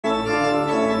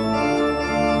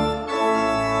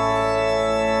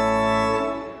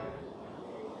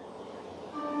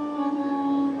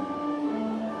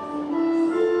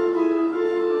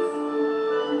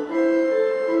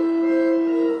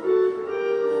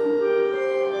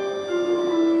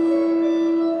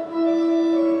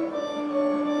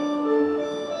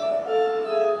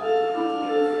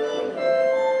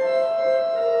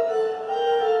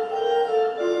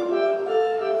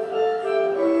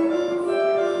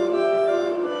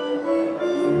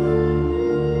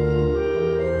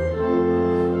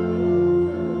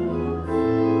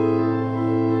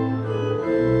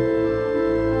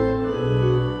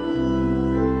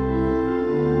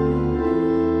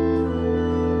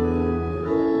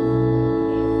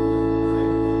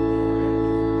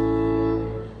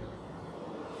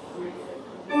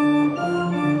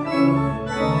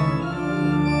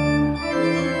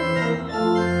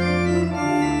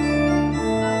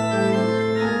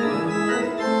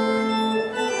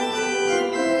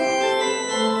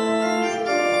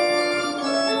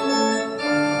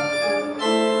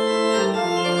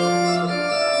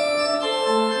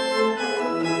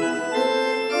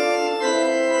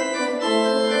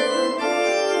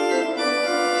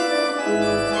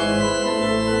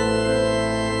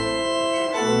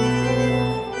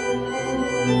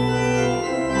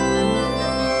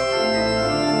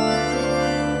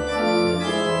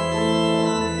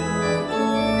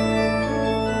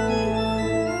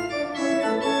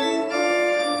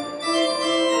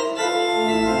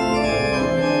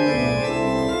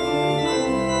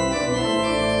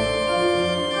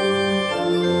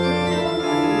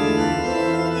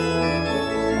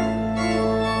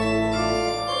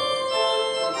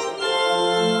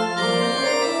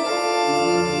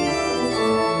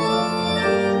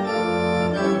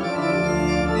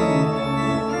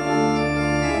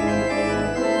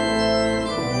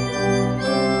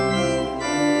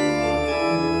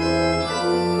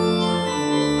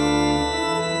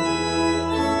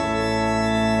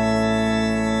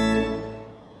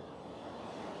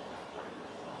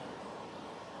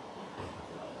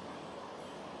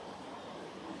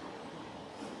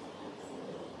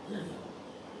The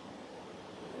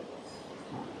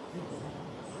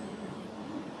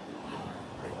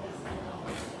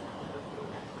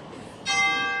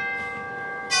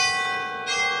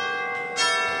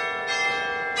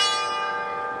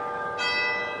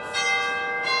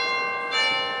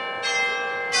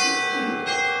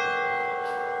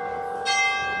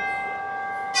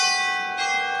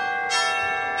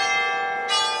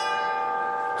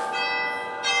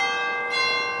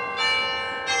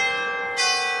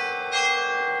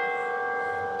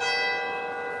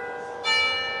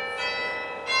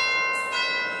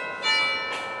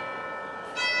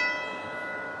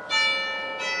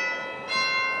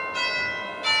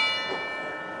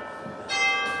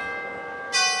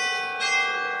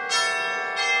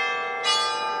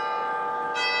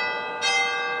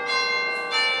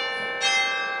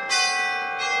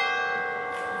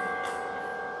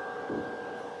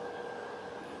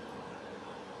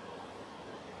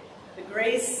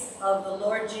grace of the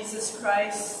Lord Jesus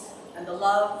Christ and the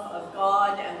love of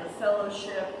God and the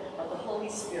fellowship of the Holy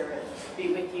Spirit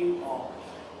be with you all.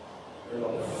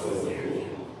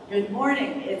 Good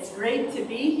morning. It's great to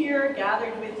be here,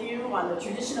 gathered with you on the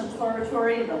traditional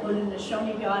oratory of the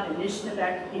Haudenosaunee and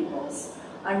Anishinaabe peoples.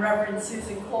 I'm Reverend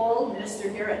Susan Cole, minister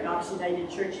here at Knox United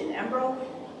Church in Embro,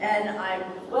 and I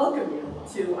welcome you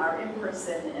to our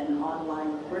in-person and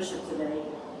online worship today,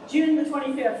 June the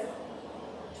 25th,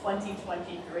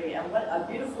 2023, and what a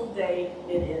beautiful day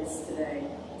it is today.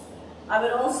 I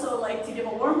would also like to give a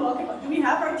warm welcome. Do we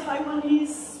have our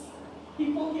Taiwanese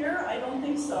people here? I don't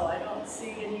think so. I don't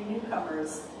see any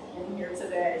newcomers in here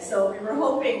today. So we were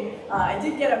hoping, I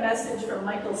did get a message from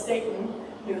Michael Staten,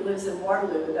 who lives in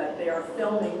Waterloo, that they are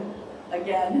filming,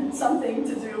 again, something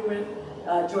to do with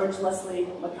George Leslie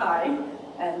Mackay,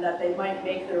 and that they might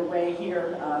make their way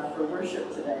here for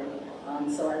worship today.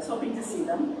 So I was hoping to see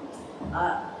them.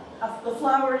 The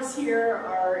flowers here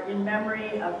are in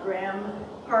memory of Graham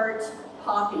Hart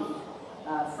Poppy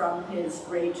from his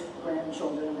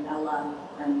great-grandchildren Ella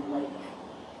and Blake.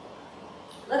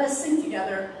 Let us sing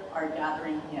together our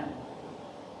gathering hymn.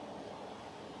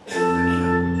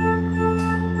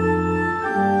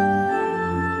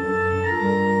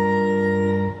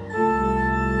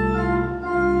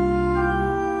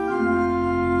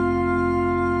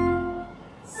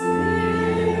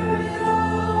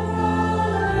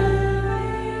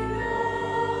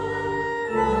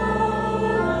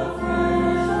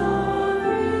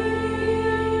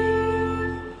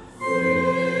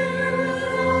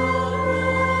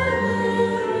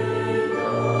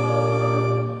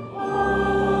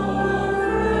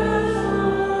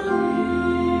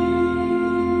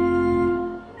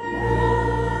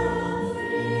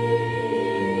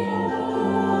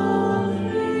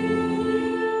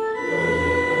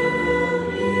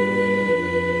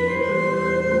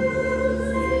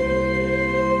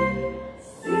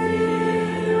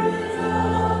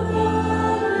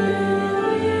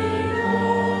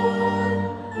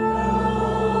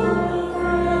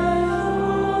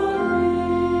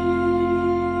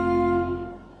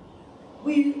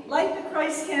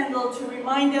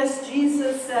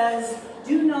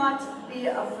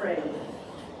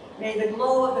 May the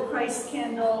glow of the Christ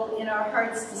candle in our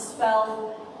hearts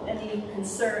dispel any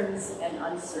concerns and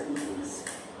uncertainties.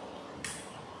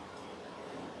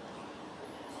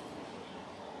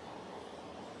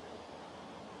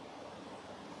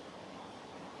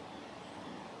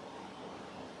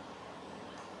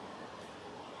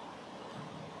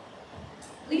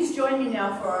 Please join me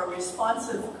now for our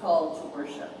responsive call to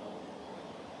worship.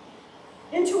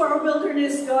 Into our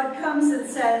wilderness, God comes and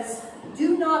says,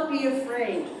 "Do not be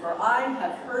afraid, for I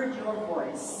have heard your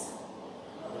voice."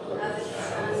 Out of the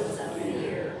shadows of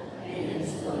fear and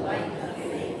into the light of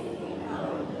faith we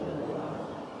come.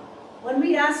 When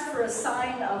we ask for a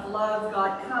sign of love,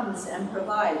 God comes and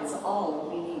provides all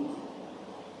we need.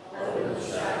 Out of the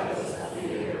shadows of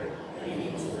fear and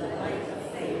into the light of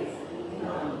faith we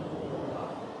come.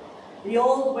 The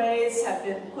old ways have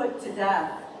been put to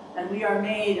death, and we are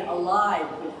made alive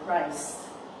with Christ.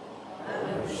 Out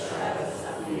of the shadows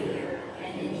of fear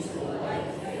and into the light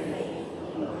of faith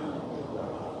we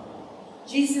come.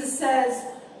 Jesus says,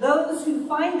 "Those who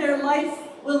find their life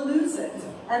will lose it,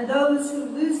 and those who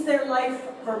lose their life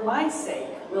for my sake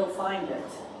will find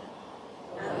it."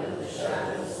 Out of the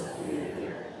shadows of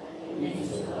fear and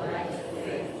into the light of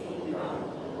faith we come.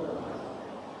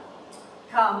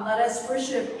 Come, let us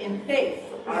worship in faith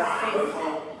our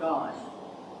faithful God.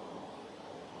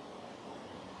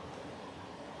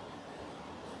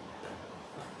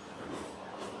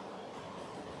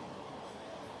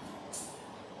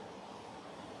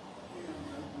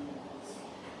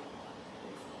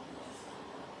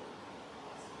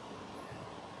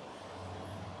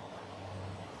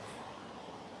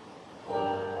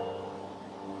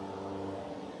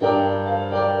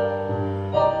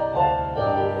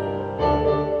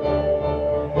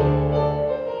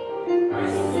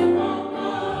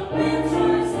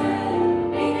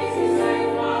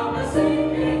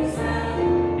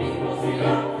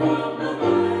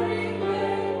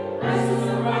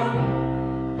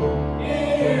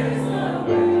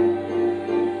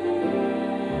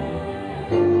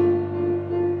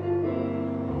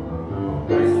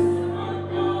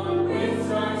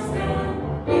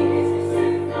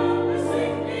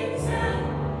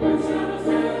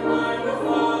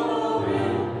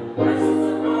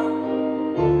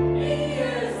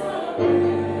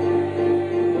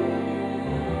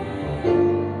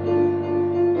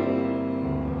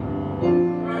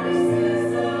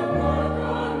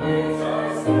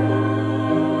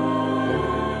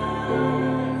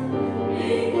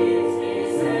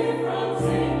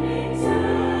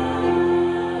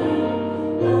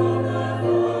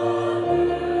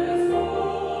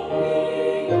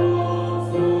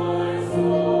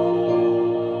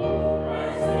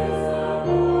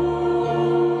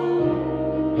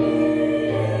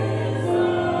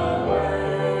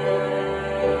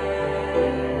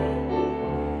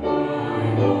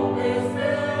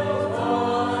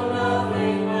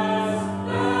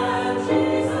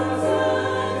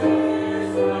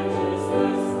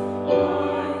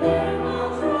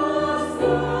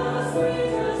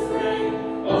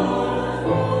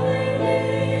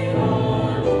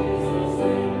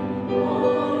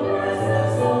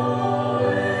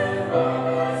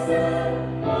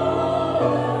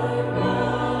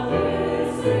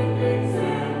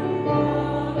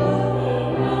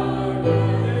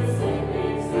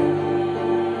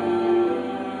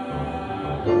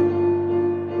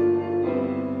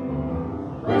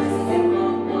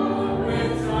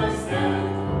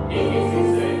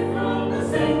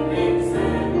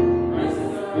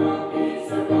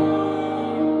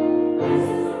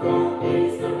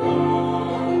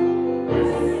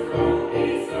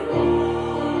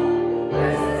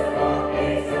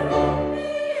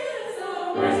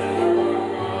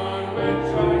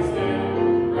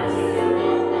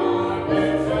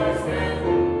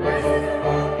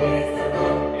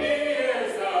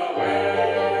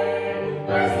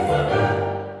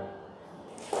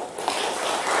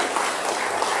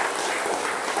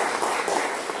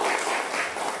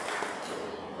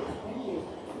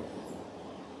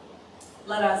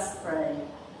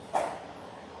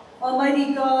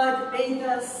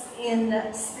 us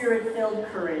in spirit-filled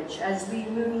courage as we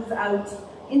move out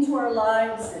into our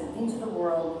lives and into the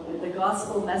world with the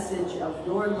gospel message of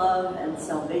your love and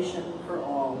salvation for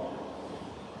all.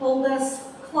 Hold us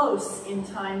close in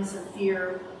times of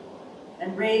fear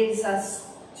and raise us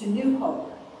to new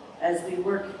hope as we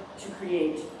work to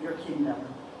create your kingdom.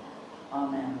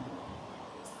 Amen.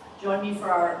 Join me for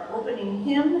our opening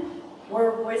hymn,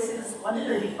 War Voices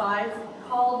 135,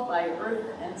 Called by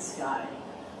Earth and Sky.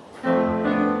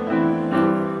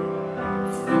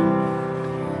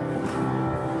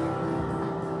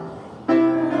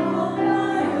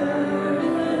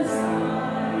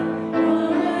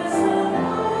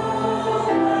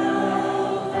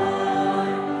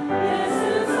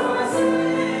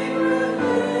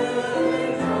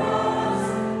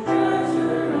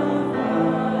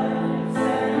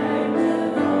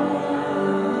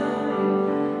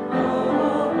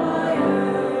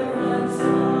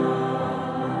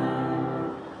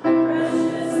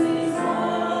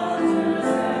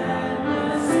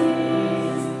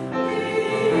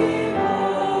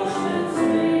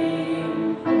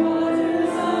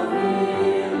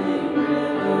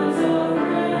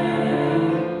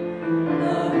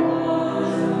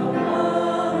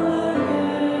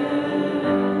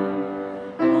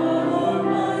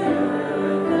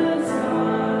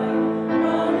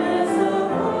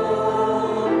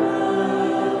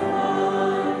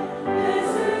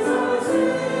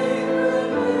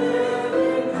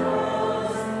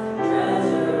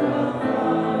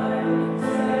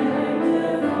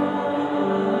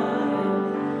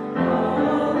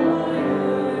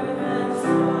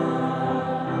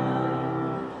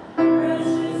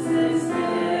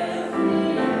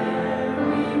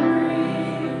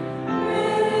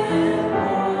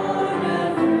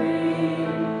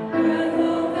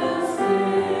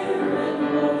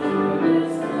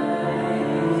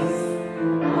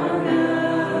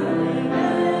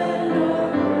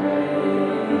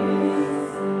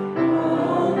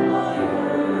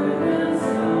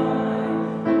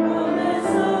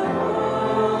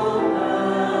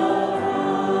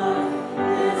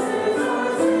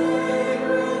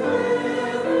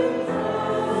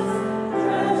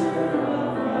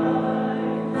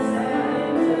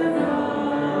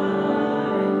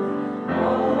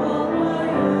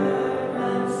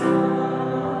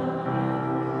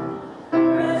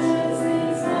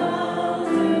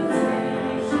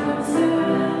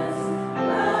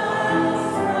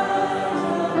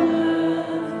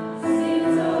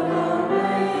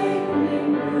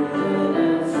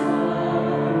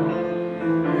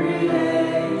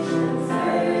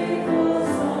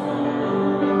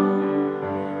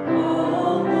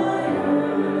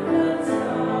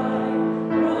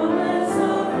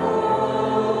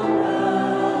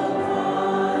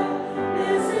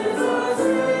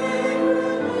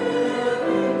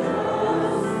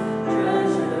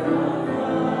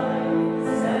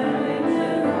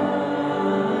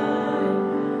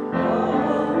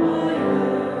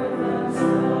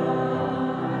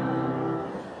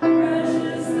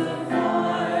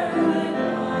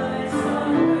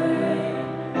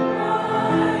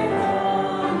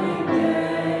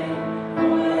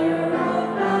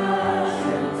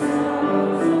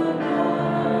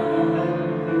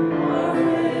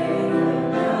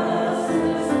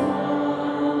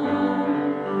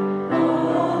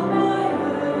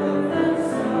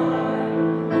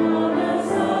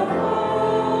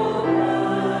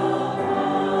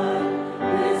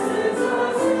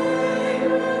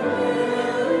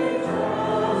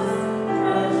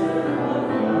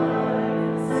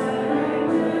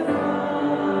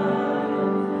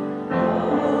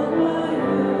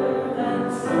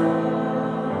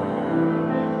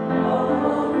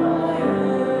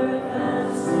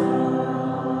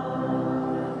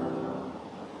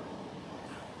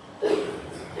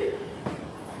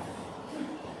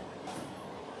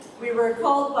 We were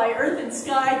called by Earth and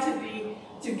Sky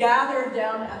to gather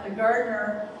down at the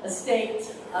Gardner Estate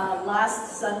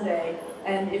last Sunday,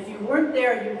 and if you weren't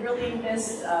there, you really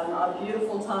missed a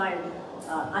beautiful time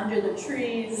under the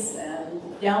trees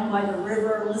and down by the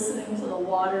river, listening to the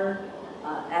water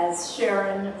as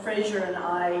Sharon Fraser and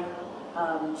I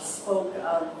spoke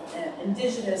of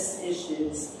Indigenous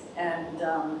issues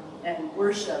and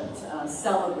worshipped,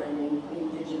 celebrating the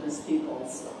Indigenous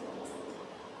peoples.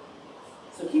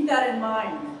 So keep that in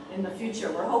mind in the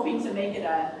future. We're hoping to make it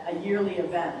a yearly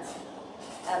event,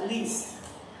 at least.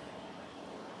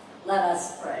 Let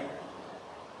us pray.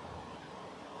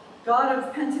 God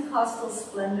of Pentecostal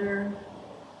splendor,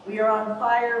 we are on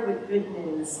fire with good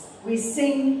news. We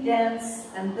sing, dance,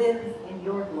 and live in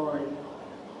your glory.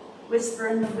 Whisper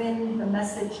in the wind the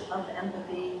message of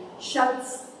empathy,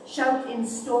 shouts shout in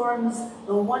storms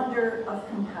the wonder of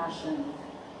compassion.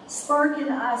 Spark in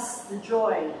us the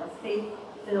joy of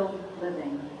faith-filled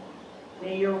living.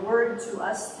 May your word to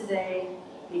us today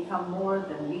become more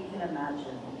than we can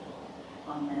imagine.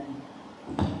 Amen.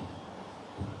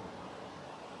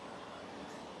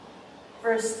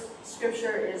 First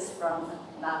scripture is from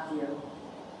Matthew.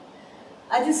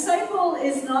 A disciple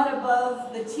is not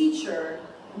above the teacher,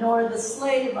 nor the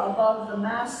slave above the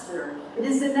master. It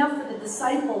is enough for the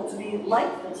disciple to be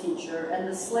like the teacher and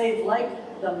the slave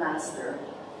like the master.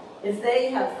 If they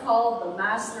have called the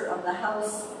master of the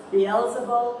house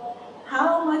Beelzebul,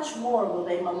 how much more will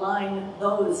they malign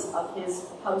those of his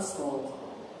household?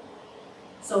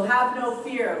 So have no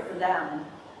fear for them,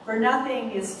 for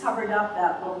nothing is covered up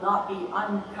that will not be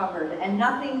uncovered, and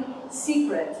nothing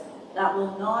secret that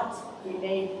will not be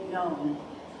made known.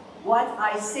 What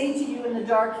I say to you in the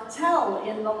dark, tell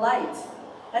in the light,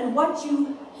 and what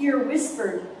you hear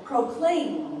whispered,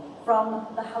 proclaim from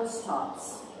the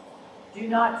housetops. Do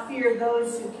not fear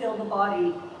those who kill the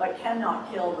body, but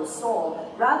cannot kill the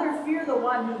soul. Rather fear the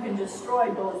one who can destroy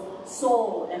both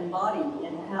soul and body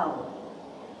in hell.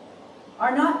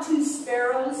 Are not 2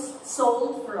 sparrows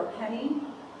sold for a penny?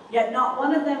 Yet not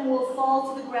one of them will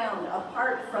fall to the ground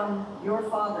apart from your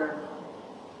Father.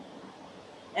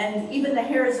 And even the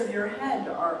hairs of your head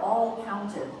are all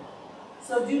counted.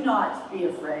 So do not be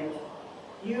afraid.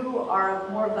 You are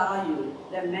of more value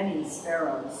than many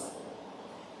sparrows.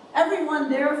 Everyone,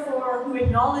 therefore, who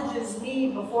acknowledges me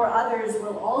before others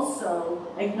will also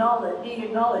be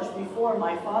acknowledged before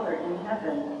my Father in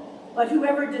heaven. But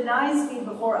whoever denies me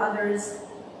before others,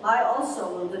 I also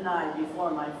will deny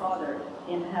before my Father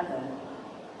in heaven.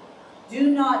 Do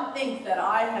not think that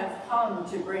I have come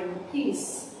to bring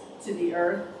peace to the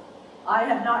earth. I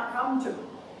have not come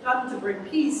to bring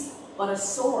peace, but a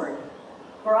sword.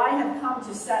 For I have come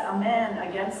to set a man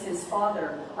against his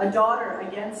father, a daughter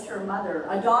against her mother,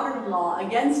 a daughter-in-law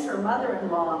against her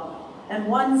mother-in-law, and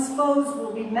one's foes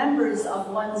will be members of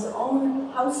one's own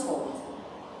household.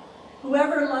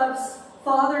 Whoever loves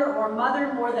father or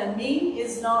mother more than me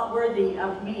is not worthy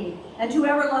of me, and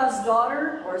whoever loves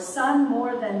daughter or son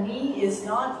more than me is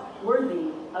not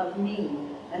worthy of me,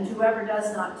 and whoever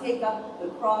does not take up the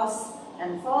cross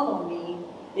and follow me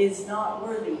is not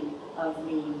worthy of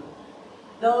me.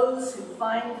 Those who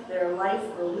find their life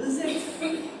will lose it,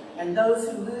 and those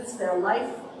who lose their life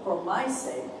for my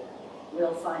sake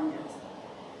will find it.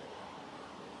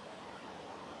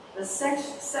 The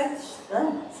second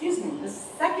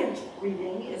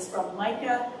reading is from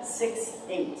Micah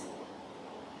 6:8.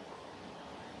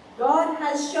 God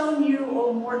has shown you,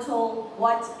 O mortal,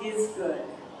 what is good.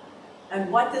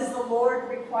 And what does the Lord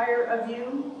require of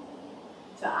you?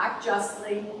 To act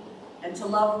justly, and to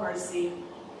love mercy,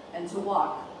 and to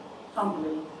walk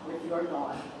humbly with your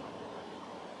God.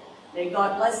 May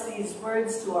God bless these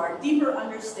words to our deeper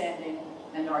understanding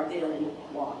and our daily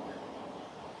walk.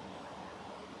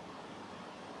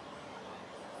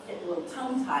 Get a little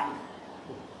tongue-tied.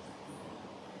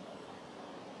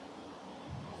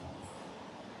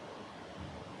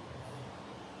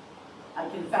 I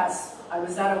confess, I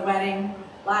was at a wedding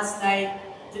last night,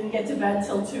 didn't get to bed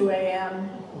till 2 a.m.,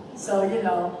 so you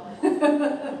know.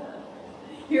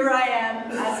 Here I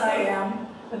am, as I am.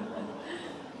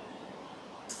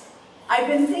 I've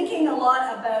been thinking a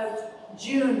lot about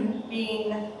June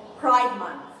being Pride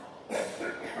Month.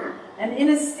 And in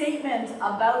a statement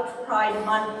about Pride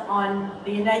Month on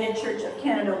the United Church of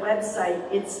Canada website,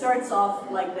 it starts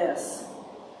off like this.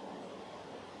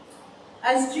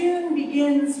 As June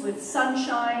begins with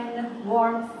sunshine,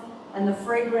 warmth, and the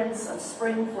fragrance of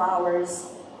spring flowers,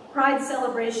 Pride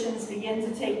celebrations begin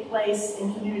to take place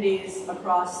in communities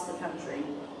across the country.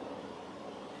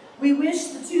 We wish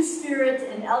the Two-Spirit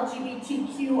and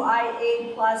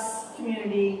LGBTQIA+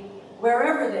 community,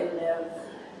 wherever they live,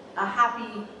 a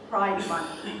happy Pride Month.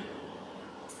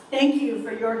 Thank you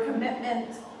for your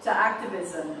commitment to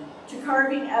activism, to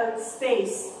carving out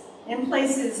space in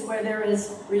places where there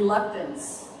is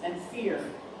reluctance and fear.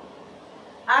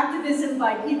 Activism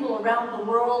by people around the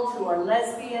world who are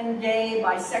lesbian, gay,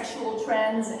 bisexual,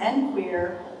 trans, and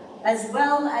queer, as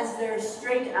well as their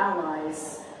straight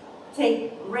allies,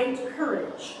 take great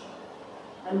courage.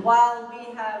 And while we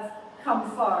have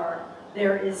come far,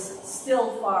 there is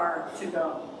still far to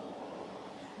go.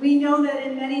 We know that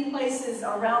in many places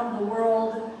around the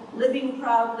world, living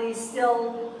proudly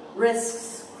still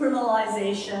risks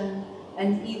criminalization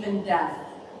and even death.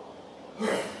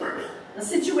 The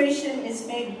situation is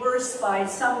made worse by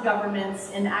some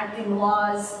governments enacting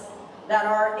laws that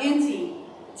are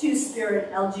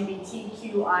anti-Two-Spirit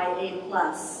LGBTQIA+.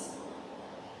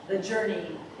 The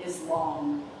journey is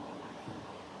long.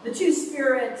 The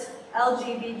Two-Spirit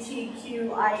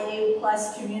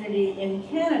LGBTQIA+ community in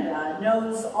Canada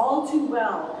knows all too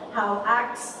well how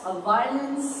acts of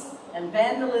violence and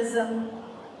vandalism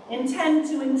intend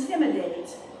to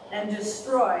intimidate and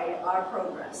destroy our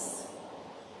progress.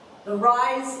 The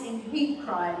rise in hate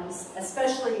crimes,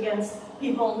 especially against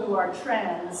people who are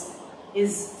trans,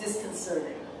 is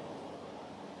disconcerting.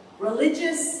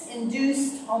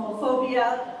 Religious-induced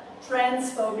homophobia,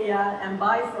 transphobia, and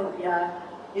biphobia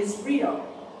is real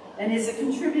and is a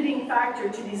contributing factor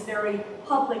to these very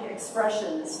public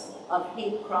expressions of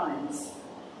hate crimes.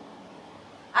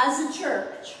 As a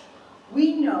church,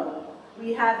 we know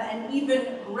we have an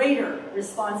even greater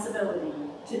responsibility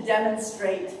to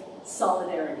demonstrate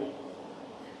solidarity.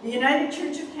 The United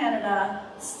Church of Canada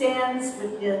stands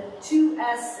with the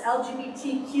 2S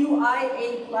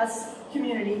LGBTQIA+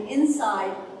 community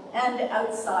inside and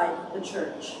outside the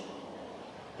church.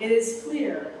 It is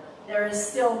clear there is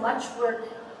still much work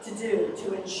to do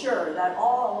to ensure that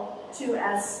all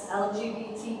 2S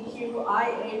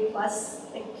LGBTQIA+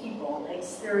 people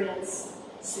experience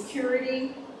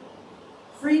security,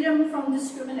 freedom from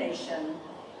discrimination,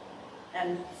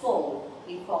 and full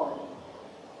equality.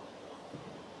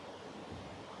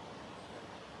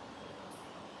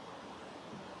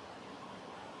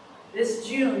 This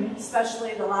June,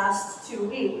 especially the last 2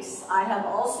 weeks, I have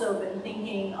also been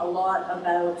thinking a lot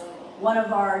about one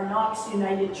of our Knox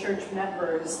United Church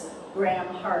members, Graham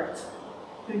Hart,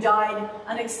 who died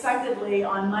unexpectedly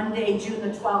on Monday, June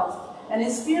the 12th, and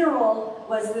his funeral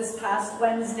was this past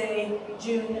Wednesday,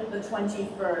 June the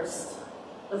 21st,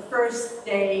 the first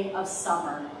day of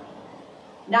summer,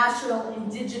 National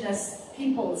Indigenous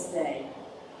Peoples Day,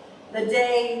 the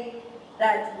day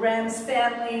that Graham's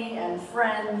family and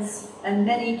friends and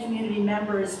many community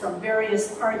members from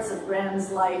various parts of Graham's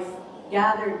life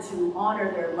gathered to honor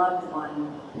their loved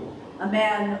one, a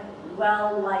man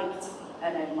well-liked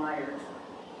and admired.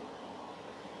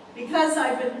 Because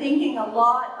I've been thinking a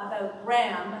lot about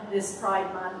Graham this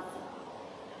Pride Month,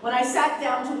 when I sat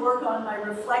down to work on my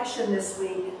reflection this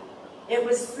week, it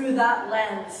was through that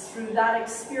lens, through that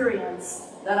experience,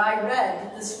 that I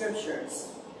read the scriptures.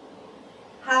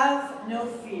 Have no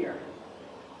fear.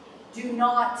 Do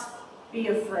not be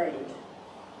afraid.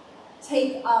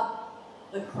 Take up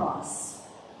the cross.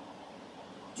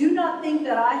 Do not think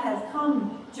that I have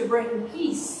come to bring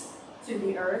peace to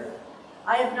the earth.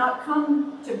 I have not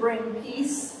come to bring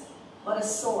peace, but a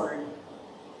sword.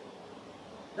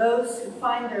 Those who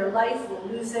find their life will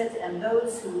lose it, and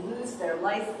those who lose their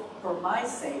life for my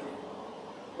sake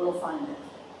will find it.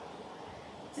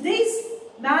 Today's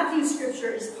Matthew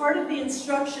scripture is part of the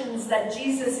instructions that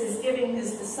Jesus is giving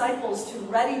his disciples to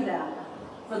ready them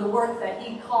for the work that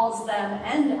he calls them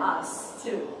and us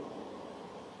to.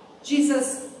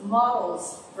 Jesus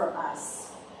models for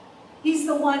us. He's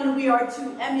the one we are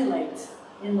to emulate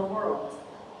in the world.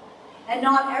 And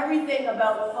not everything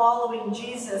about following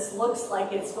Jesus looks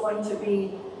like it's going to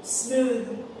be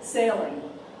smooth sailing.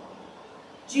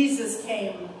 Jesus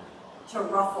came to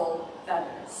ruffle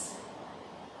feathers.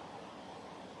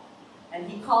 And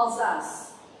he calls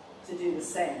us to do the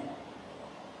same.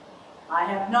 I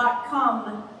have not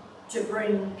come to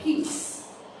bring peace,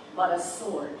 but a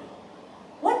sword.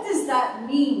 What does that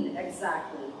mean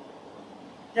exactly?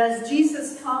 Does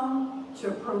Jesus come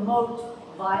to promote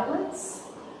violence?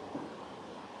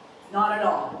 Not at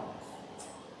all.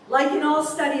 Like in all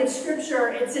study of Scripture,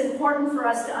 it's important for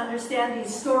us to understand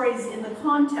these stories in the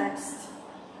context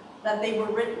that they were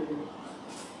written.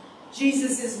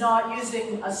 Jesus is not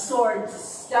using a sword to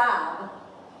stab,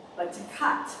 but to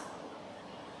cut.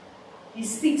 He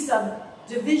speaks of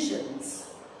divisions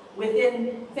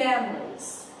within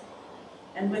families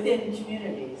and within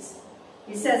communities.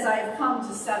 He says, I have come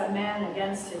to set a man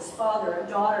against his father, a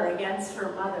daughter against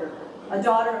her mother, a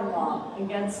daughter-in-law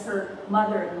against her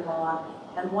mother-in-law,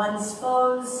 and one's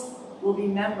foes will be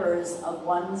members of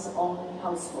one's own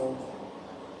household.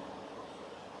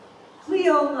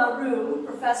 Cleo LaRue,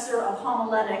 professor of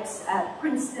homiletics at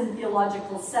Princeton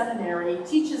Theological Seminary,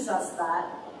 teaches us that,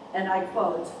 and I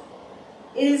quote,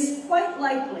 "It is quite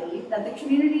likely that the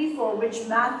community for which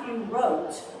Matthew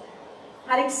wrote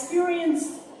had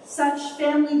experienced such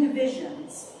family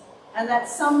divisions, and that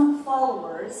some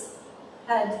followers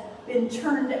had been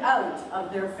turned out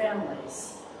of their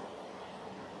families.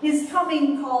 His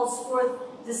coming calls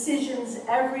forth decisions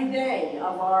every day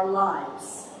of our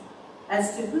lives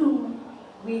as to whom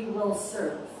we will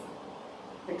serve.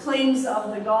 The claims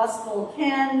of the gospel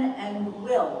can and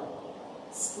will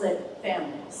split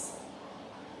families."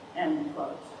 End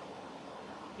quote.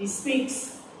 He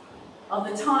speaks of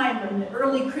the time when the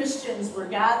early Christians were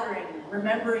gathering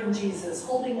remembering Jesus,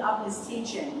 holding up his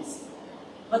teachings.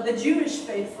 But the Jewish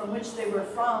faith from which they were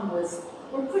from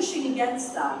were pushing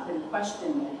against that and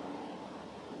questioning it.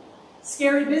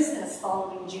 Scary business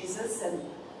following Jesus and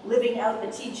living out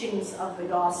the teachings of the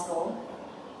gospel.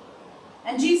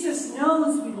 And Jesus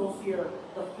knows we will feel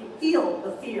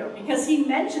the fear because he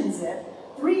mentions it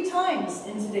 3 times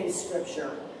in today's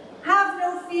scripture. Have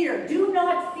no fear, do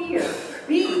not fear,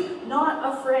 be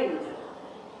not afraid.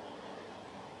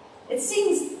 It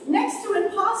seems next to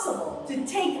impossible to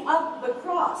take up the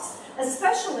cross,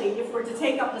 especially if we're to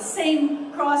take up the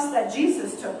same cross that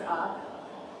Jesus took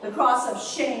up, the cross of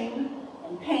shame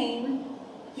and pain,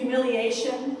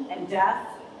 humiliation and death,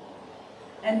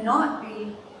 and not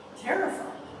be terrified.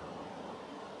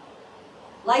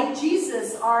 Like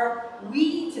Jesus, are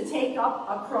we to take up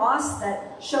a cross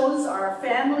that shows our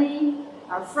family,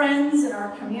 our friends, and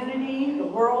our community, the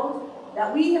world,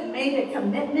 that we have made a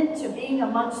commitment to being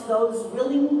amongst those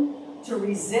willing to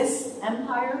resist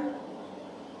empire?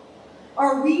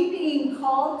 Are we being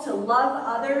called to love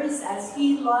others as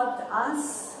he loved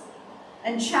us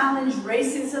and challenge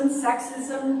racism,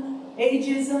 sexism,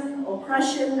 ageism,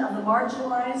 oppression of the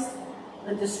marginalized,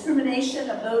 the discrimination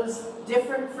of those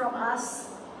different from us,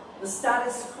 the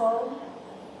status quo?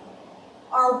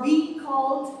 Are we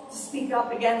called to speak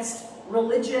up against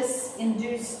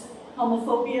religious-induced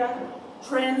homophobia,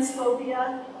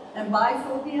 transphobia, and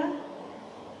biphobia?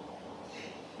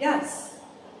 Yes.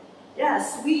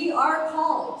 Yes, we are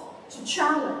called to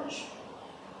challenge,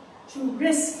 to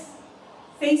risk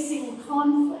facing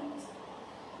conflict,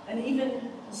 and even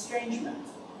estrangement.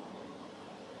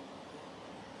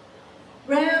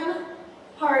 Graham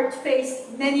Hart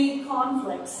faced many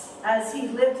conflicts as he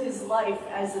lived his life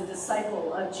as a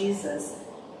disciple of Jesus,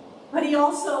 but he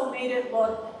also made it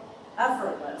look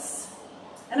effortless.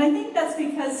 And I think that's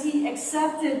because he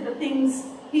accepted the things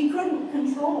he couldn't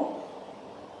control.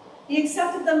 He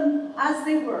accepted them as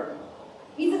they were,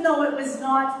 even though it was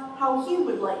not how he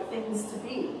would like things to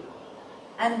be.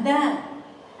 And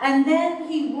then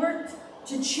he worked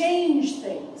to change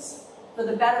things for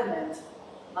the betterment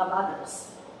of others.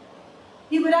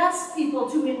 He would ask people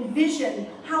to envision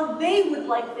how they would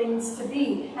like things to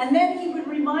be. And then he would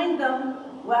remind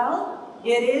them, well,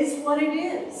 it is what it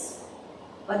is.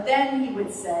 But then he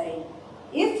would say,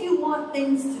 if you want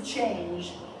things to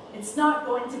change, it's not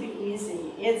going to be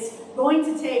easy. It's going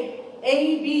to take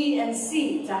A, B, and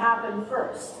C to happen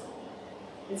first.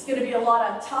 It's going to be a lot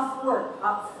of tough work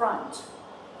up front.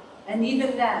 And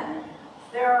even then,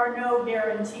 there are no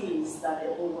guarantees that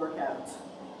it will work out.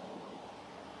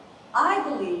 I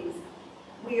believe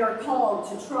we are called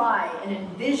to try and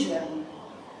envision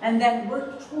and then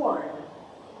work toward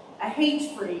a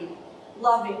hate-free,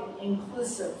 loving,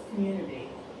 inclusive community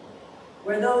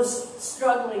where those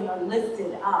struggling are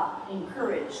lifted up,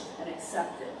 encouraged, and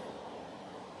accepted,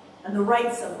 and the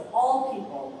rights of all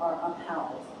people are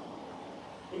upheld.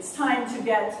 It's time to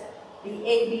get the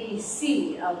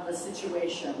ABC of the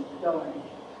situation going.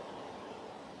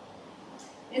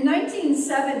 In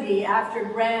 1970, after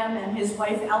Graham and his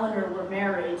wife Eleanor were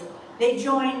married, they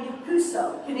joined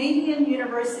CUSO, Canadian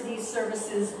University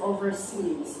Services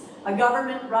Overseas, a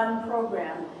government-run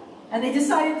program, and they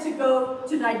decided to go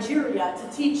to Nigeria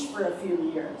to teach for a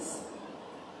few years.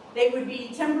 They would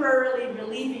be temporarily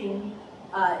relieving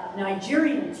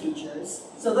Nigerian teachers,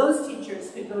 so those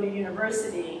teachers could go to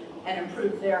university and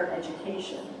improve their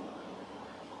education.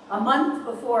 A month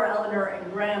before Eleanor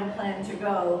and Graham planned to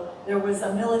go, there was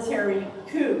a military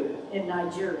coup in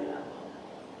Nigeria.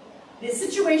 The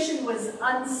situation was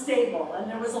unstable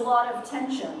and there was a lot of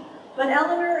tension, but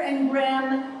Eleanor and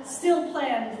Graham still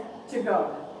planned to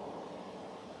go.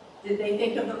 Did they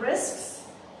think of the risks?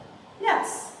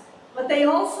 Yes, but they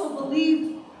also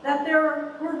believed that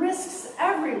there were risks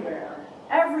everywhere,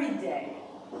 every day,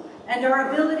 and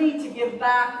our ability to give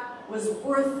back was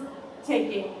worth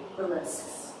taking the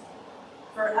risks.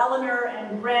 For Eleanor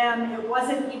and Graham, it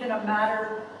wasn't even a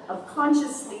matter of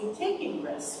consciously taking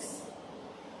risks.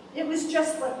 It was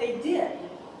just what they did,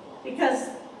 because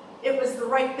it was the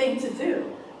right thing to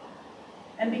do.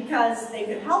 And because they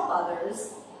could help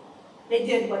others, they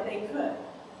did what they could.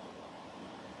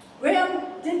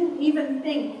 Graham didn't even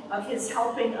think of his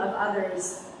helping of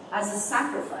others as a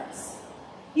sacrifice.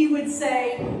 He would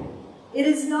say, it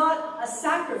is not a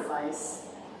sacrifice,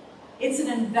 it's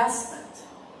an investment.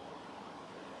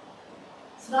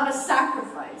 It's not a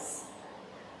sacrifice,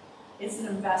 it's an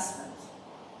investment.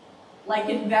 Like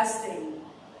investing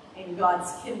in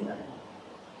God's kingdom.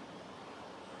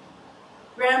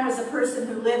 Graham was a person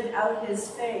who lived out his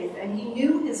faith, and he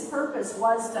knew his purpose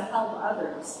was to help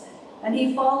others. And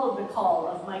he followed the call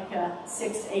of Micah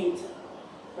 6:8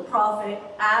 The prophet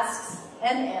asks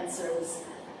and answers,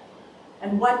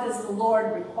 and what does the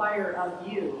Lord require of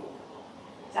you?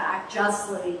 To act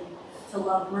justly, to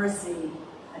love mercy,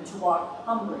 and to walk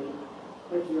humbly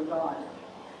with your God.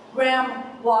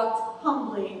 Graham walked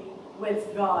humbly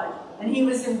with God, and he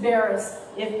was embarrassed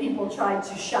if people tried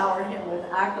to shower him with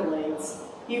accolades.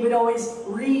 He would always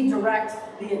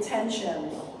redirect the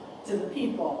attention to the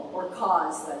people or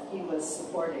cause that he was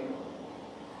supporting.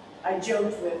 I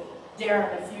joked with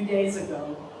Darren a few days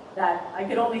ago that I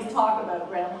could only talk about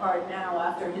Graham Hart now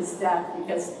after his death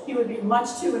because he would be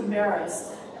much too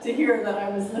embarrassed to hear that I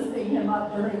was lifting him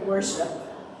up during worship.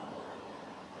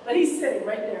 But he's sitting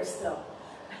right there still.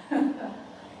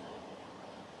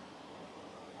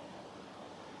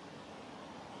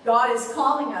 God is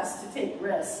calling us to take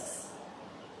risks.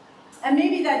 And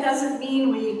maybe that doesn't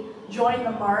mean we join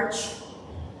the march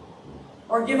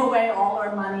or give away all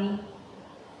our money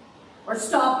or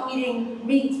stop eating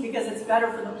meat because it's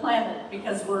better for the planet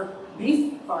because we're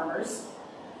beef farmers,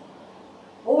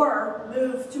 or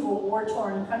move to a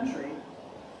war-torn country.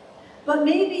 But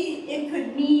maybe it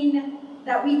could mean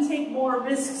that we take more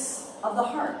risks of the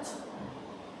heart.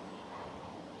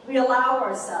 We allow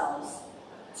ourselves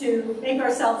to make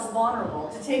ourselves vulnerable,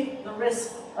 to take the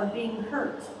risk of being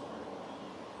hurt.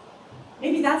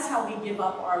 Maybe that's how we give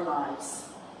up our lives.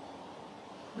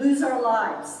 Lose our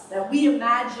lives that we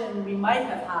imagine we might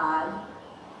have had,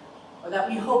 or that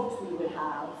we hoped we would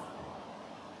have,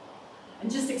 and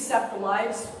just accept the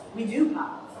lives we do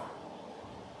have.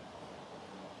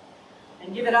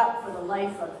 And give it up for the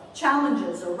life of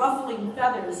challenges or ruffling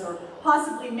feathers or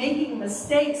possibly making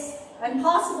mistakes and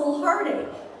possible heartache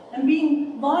and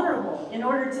being vulnerable in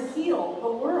order to heal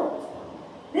the world.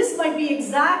 This might be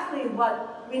exactly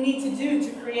what we need to do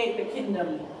to create the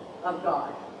kingdom of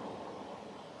God.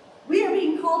 We are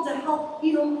being called to help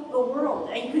heal the world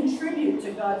and contribute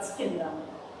to God's kingdom.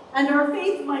 And our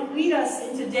faith might lead us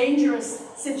into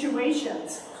dangerous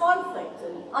situations, conflict,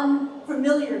 and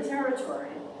unfamiliar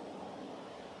territory.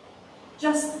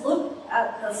 Just look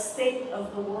at the state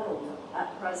of the world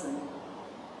at present.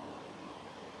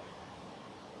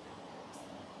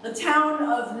 The town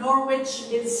of Norwich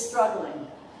is struggling.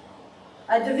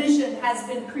 A division has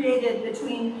been created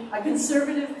between a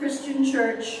conservative Christian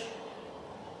church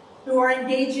who are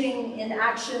engaging in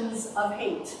actions of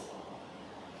hate,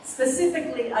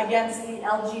 specifically against the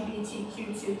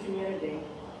LGBTQ2 community.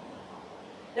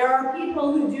 There are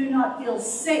people who do not feel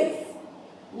safe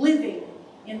living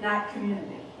in that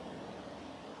community.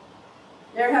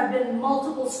 There have been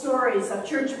multiple stories of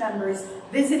church members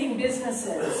visiting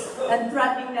businesses and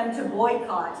threatening them to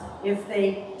boycott if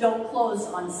they don't close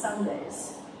on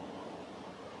Sundays.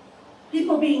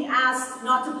 People being asked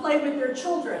not to play with their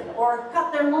children or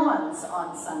cut their lawns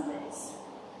on Sundays.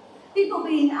 People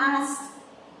being asked,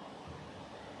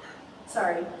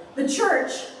 the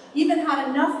church even had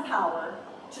enough power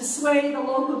to sway the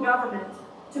local government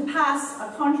to pass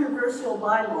a controversial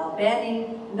bylaw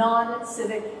banning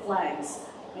non-civic flags,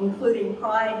 including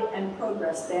Pride and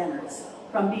Progress banners,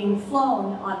 from being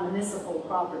flown on municipal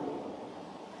property.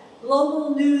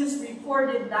 Global news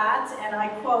reported that, and I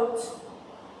quote,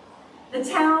 "The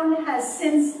town has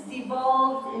since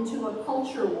devolved into a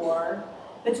culture war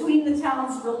between the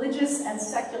town's religious and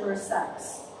secular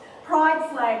sects. Pride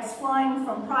flags flying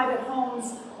from private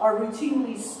homes are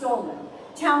routinely stolen.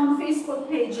 Town Facebook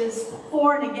pages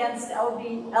for and against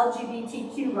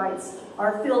LGBTQ rights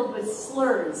are filled with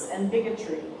slurs and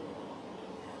bigotry.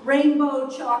 Rainbow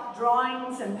chalk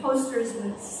drawings and posters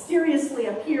mysteriously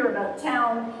appear about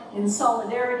town in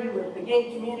solidarity with the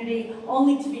gay community,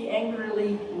 only to be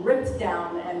angrily ripped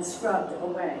down and scrubbed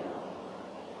away."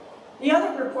 The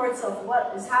other reports of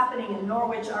what is happening in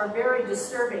Norwich are very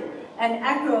disturbing and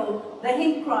echo the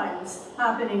hate crimes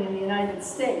happening in the United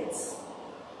States.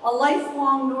 A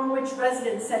lifelong Norwich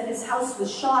resident said his house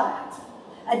was shot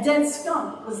at. A dead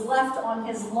skunk was left on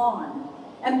his lawn,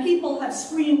 and people have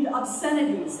screamed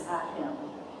obscenities at him.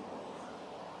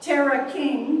 Tara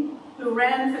King, who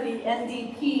ran for the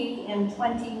NDP in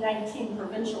 2019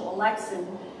 provincial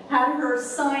election, had her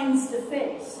signs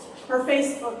defaced, her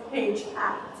Facebook page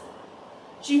hacked.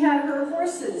 She had her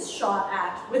horses shot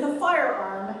at with a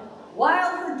firearm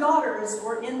while her daughters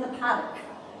were in the paddock.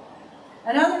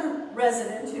 Another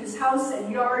resident whose house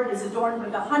and yard is adorned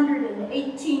with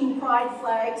 118 pride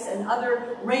flags and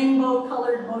other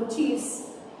rainbow-colored motifs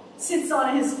sits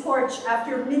on his porch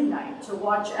after midnight to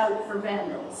watch out for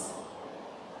vandals.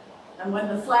 And when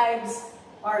the flags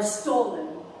are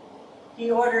stolen,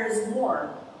 he orders more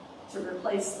to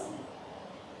replace them.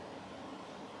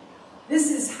 This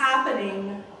is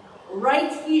happening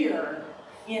right here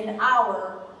in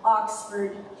our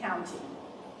Oxford County.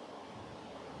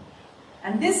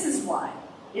 And this is why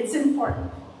it's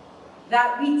important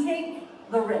that we take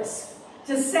the risk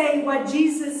to say what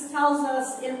Jesus tells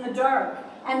us in the dark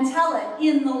and tell it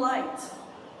in the light.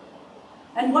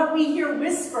 And what we hear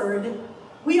whispered,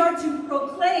 we are to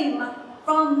proclaim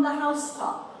from the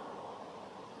housetop.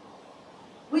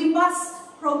 We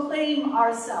must proclaim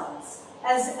ourselves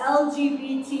as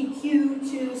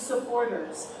LGBTQ2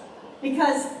 supporters,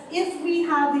 because if we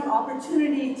have the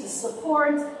opportunity to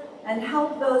support and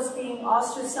help those being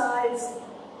ostracized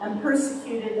and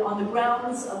persecuted on the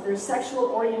grounds of their sexual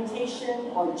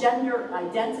orientation or gender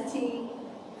identity,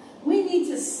 we need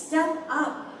to step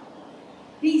up,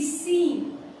 be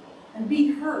seen, and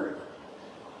be heard,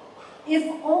 if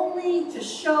only to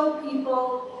show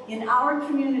people in our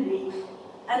community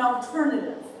an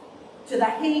alternative to the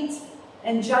hate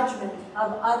and judgment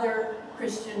of other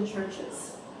Christian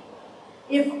churches.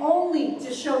 If only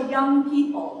to show young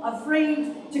people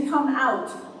afraid to come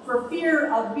out for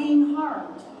fear of being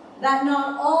harmed, that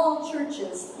not all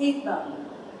churches hate them,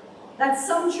 that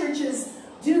some churches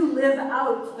do live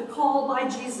out the call by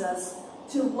Jesus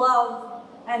to love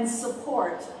and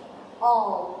support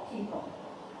all people.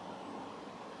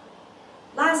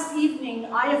 Last evening,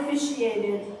 I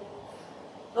officiated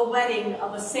the wedding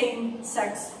of a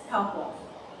same-sex couple.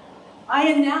 I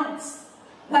announced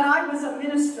that I was a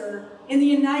minister in the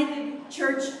United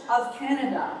Church of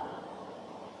Canada,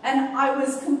 and I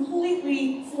was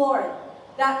completely floored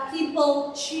that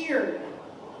people cheered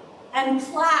and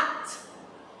clapped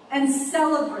and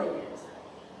celebrated.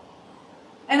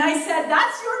 And I said,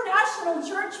 that's your national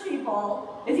church,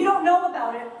 people. If you don't know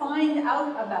about it, find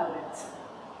out about it.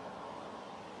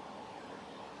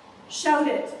 Shout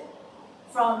it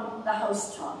from the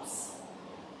housetops.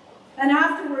 And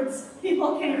afterwards,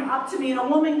 people came up to me, and a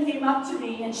woman came up to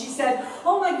me, and she said,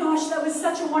 oh my gosh, that was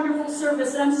such a wonderful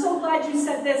service, and I'm so glad you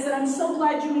said this, and I'm so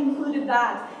glad you included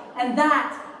that. And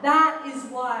that is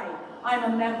why I'm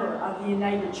a member of the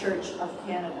United Church of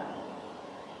Canada.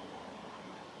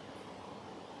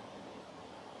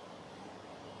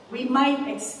 We might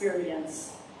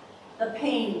experience the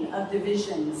pain of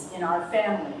divisions in our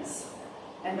families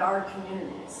and our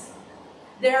communities.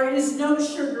 There is no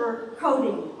sugar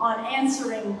coating on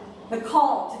answering the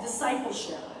call to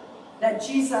discipleship that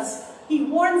Jesus, he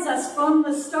warns us from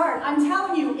the start. I'm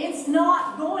telling you, it's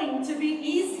not going to be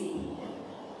easy.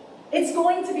 It's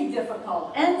going to be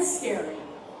difficult and scary,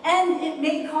 and it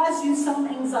may cause you some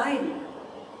anxiety.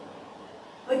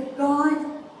 But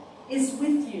God is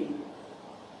with you.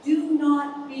 Do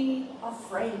not be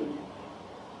afraid.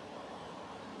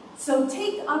 So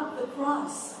take up the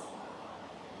cross,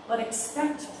 but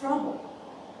expect trouble.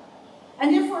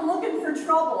 And if we're looking for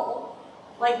trouble,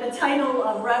 like the title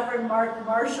of Reverend Mark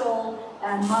Marshall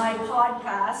and my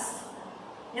podcast,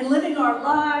 in living our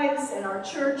lives and our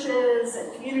churches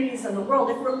and communities and the world,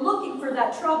 if we're looking for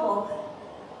that trouble,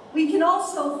 we can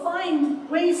also find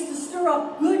ways to stir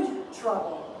up good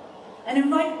trouble and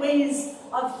invite ways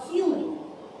of healing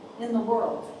in the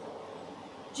world.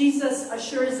 Jesus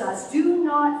assures us, do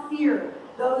not fear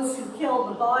those who kill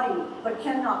the body but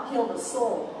cannot kill the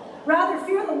soul. Rather,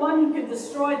 fear the one who can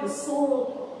destroy the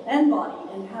soul and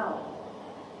body in hell.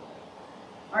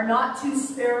 Are not two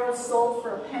sparrows sold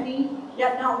for a penny?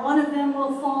 Yet not one of them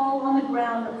will fall on the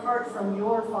ground apart from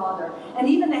your Father. And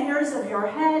even the hairs of your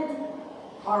head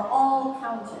are all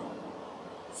counted.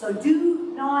 So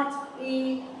do not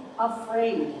be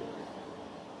afraid.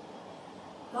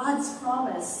 God's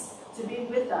promise to be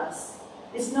with us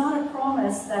is not a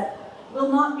promise that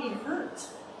will not be hurt,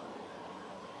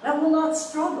 that will not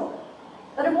struggle,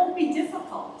 that it won't be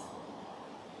difficult,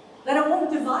 that it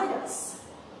won't divide us.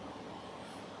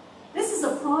 This is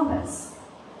a promise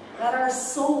that our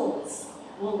souls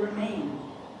will remain.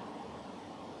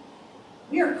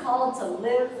 We are called to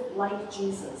live like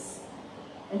Jesus.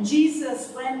 And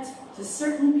Jesus went to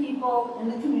certain people in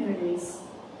the communities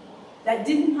that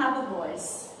didn't have a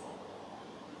voice,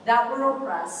 that were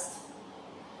oppressed,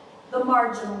 the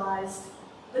marginalized,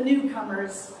 the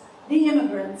newcomers, the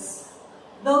immigrants,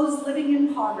 those living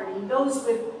in poverty, those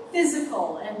with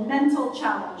physical and mental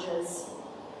challenges,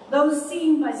 those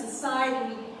seen by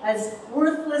society as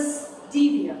worthless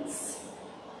deviants.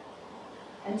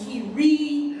 And he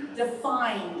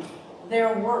redefined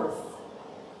their worth.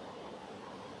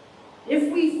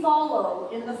 If we follow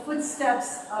in the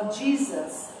footsteps of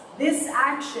Jesus, this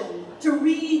action to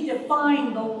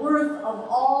redefine the worth of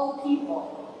all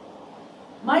people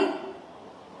might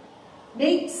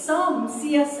make some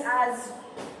see us as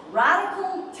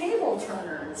radical table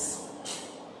turners.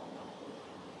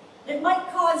 It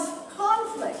might cause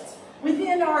conflict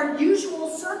within our usual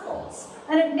circles,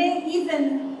 and it may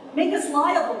even make us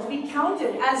liable to be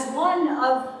counted as one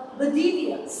of the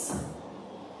deviants.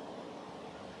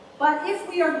 But if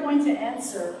we are going to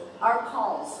answer our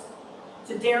calls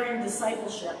to daring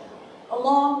discipleship,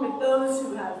 along with those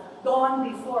who have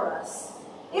gone before us,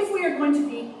 if we are going to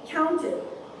be counted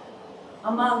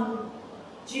among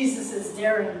Jesus'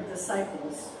 daring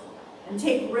disciples and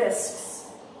take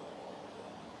risks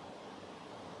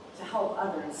to help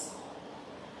others,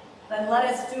 then let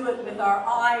us do it with our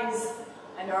eyes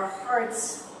and our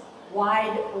hearts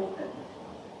wide open.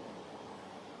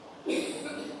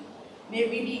 May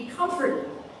we be comforted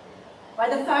by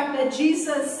the fact that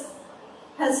Jesus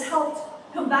has helped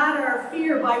combat our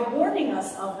fear by warning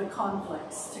us of the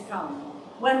conflicts to come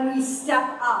when we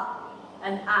step up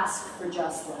and ask for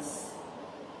justice,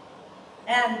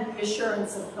 and the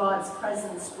assurance of God's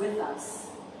presence with us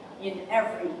in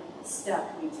every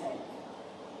step we take.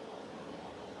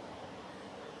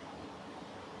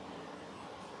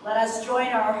 Let us join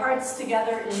our hearts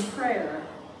together in prayer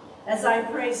as I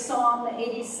pray Psalm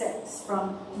 86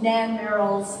 from Nan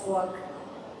Merrill's book,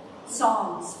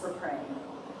 Songs for Praying.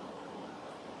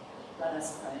 Let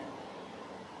us pray.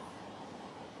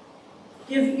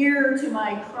 Give ear to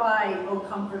my cry, O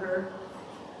Comforter,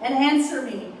 and answer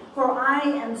me, for I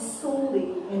am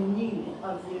solely in need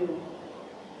of you.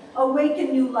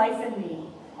 Awaken new life in me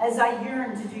as I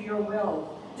yearn to do your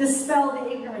will. Dispel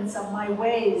the ignorance of my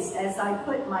ways as I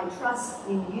put my trust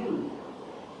in you.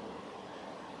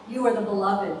 You are the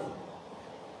beloved.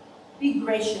 Be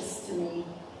gracious to me,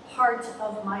 heart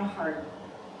of my heart.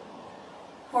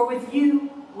 For with you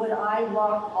would I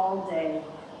walk all day.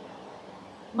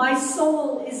 My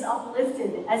soul is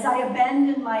uplifted as I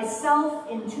abandon myself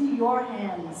into your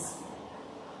hands.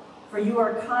 For you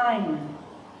are kind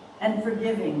and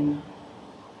forgiving,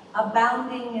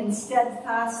 abounding in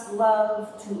steadfast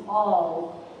love to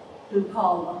all who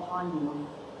call upon you.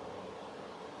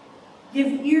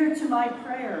 Give ear to my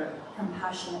prayer,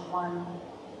 compassionate one.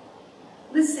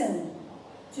 Listen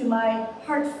to my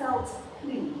heartfelt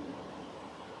plea.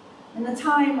 In the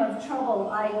time of trouble,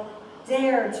 I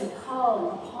dare to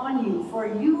call upon you, for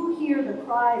you hear the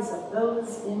cries of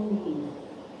those in need.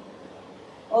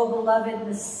 O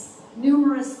beloved,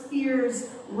 numerous fears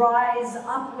rise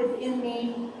up within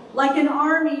me. Like an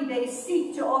army, they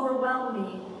seek to overwhelm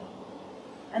me,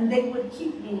 and they would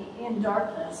keep me in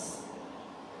darkness.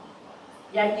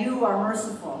 Yet you are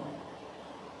merciful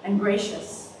and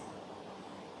gracious,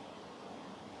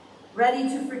 ready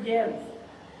to forgive,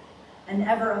 and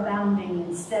ever abounding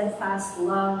in steadfast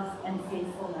love and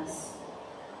faithfulness.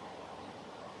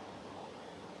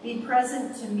 Be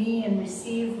present to me and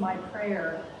receive my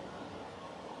prayer.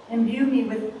 Imbue me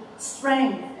with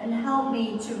strength and help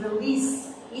me to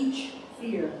release each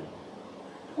fear.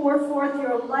 Pour forth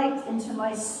your light into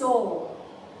my soul,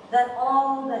 that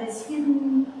all that is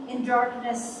hidden in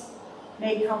darkness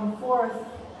may come forth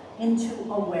into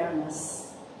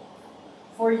awareness.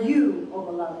 For you, O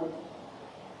beloved,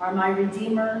 are my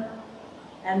Redeemer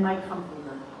and my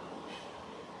Comforter.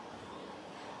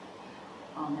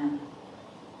 Amen.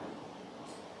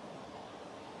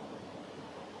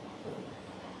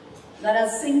 Let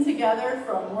us sing together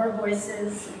from More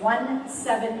Voices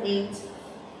 178,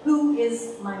 Who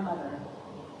is My Mother?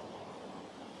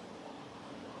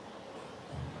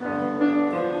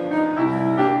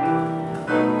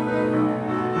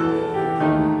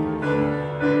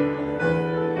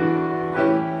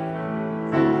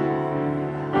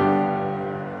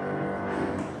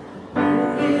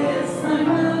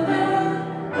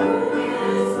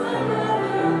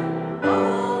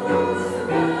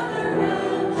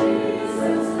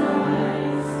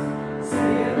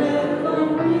 Spirit of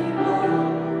people,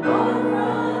 all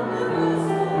from the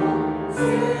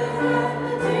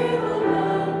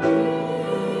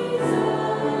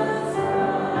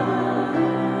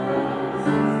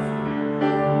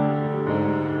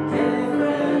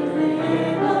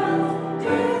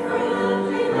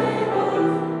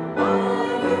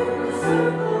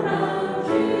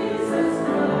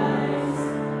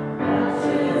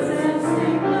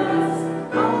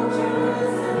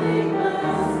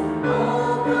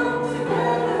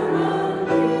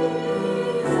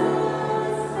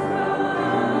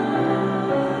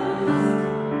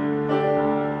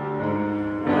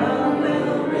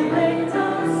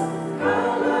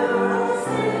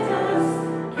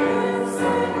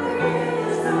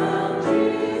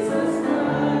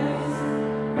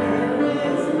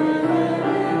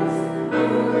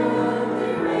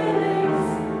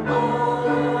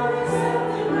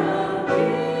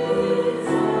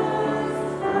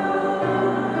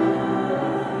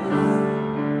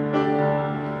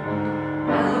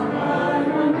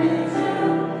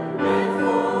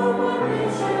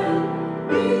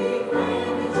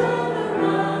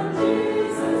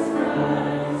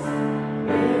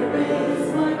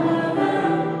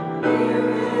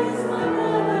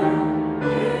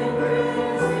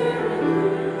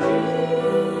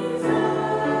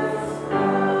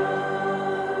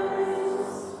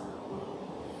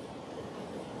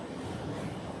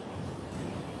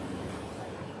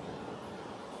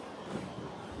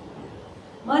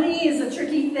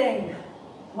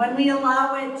we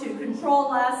allow it to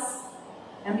control us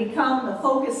and become the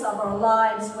focus of our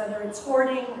lives, whether it's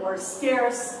hoarding or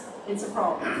scarce, it's a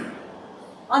problem.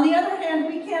 On the other hand,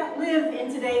 we can't live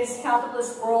in today's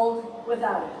capitalist world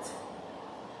without it.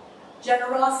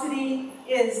 Generosity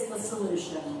is the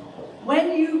solution.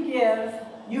 When you give,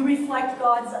 you reflect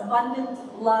God's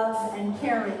abundant love and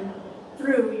caring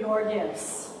through your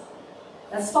gifts.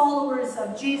 As followers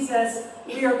of Jesus,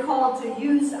 we are called to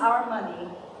use our money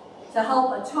to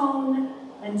help atone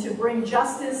and to bring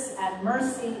justice and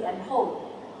mercy and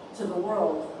hope to the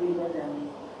world we live in.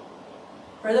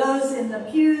 For those in the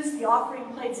pews, the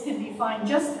offering plates can be found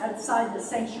just outside the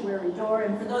sanctuary door,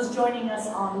 and for those joining us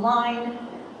online,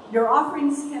 your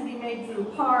offerings can be made through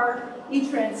PAR,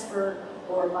 e-transfer,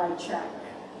 or by check.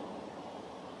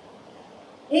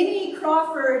 Amy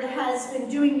Crawford has been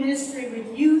doing ministry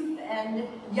with youth and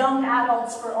young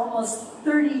adults for almost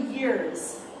 30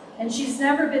 years, and she's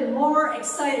never been more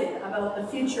excited about the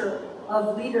future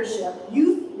of leadership,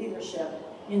 youth leadership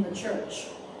in the church.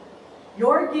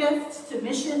 Your gift to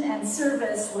mission and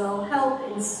service will help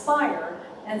inspire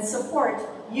and support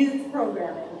youth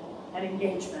programming and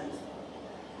engagement.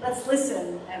 Let's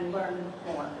listen and learn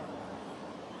more.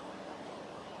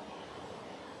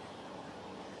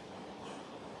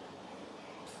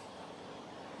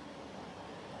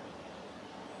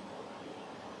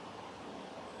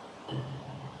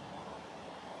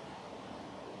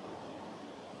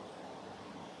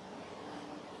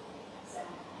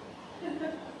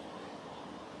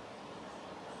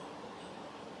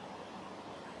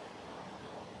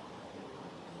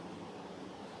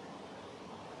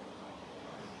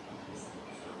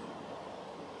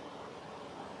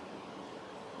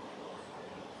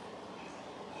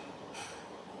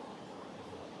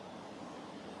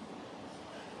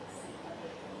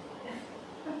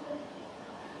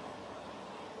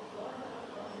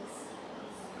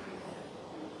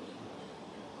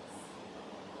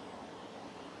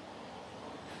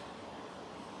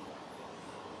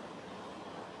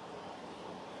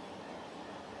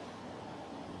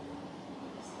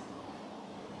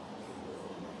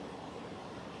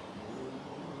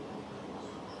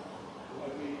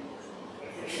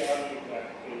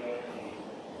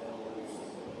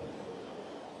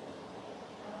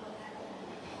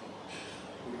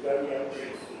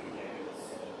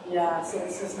 Yeah, so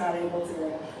it's just not able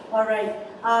to. All right,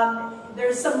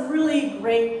 there's some really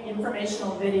great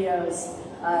informational videos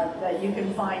that you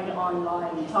can find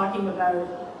online talking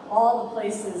about all the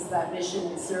places that mission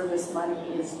and service money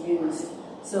is used.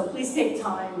 So please take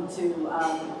time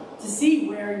to see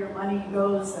where your money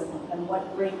goes and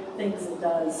what great things it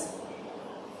does.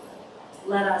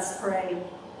 Let us pray.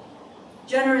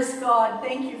 Generous God,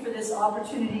 thank you for this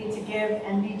opportunity to give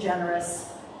and be generous.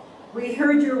 We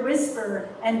heard your whisper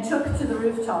and took to the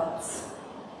rooftops.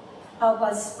 Help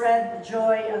us spread the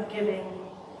joy of giving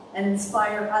and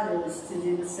inspire others to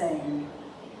do the same.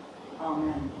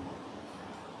 Amen.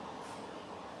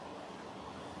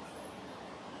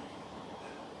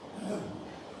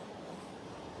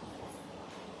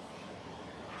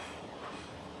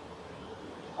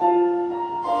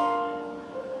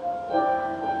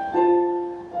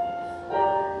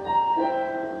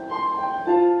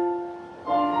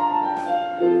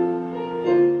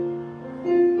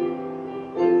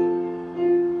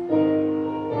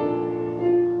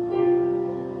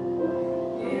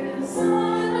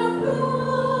 Son of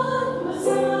God.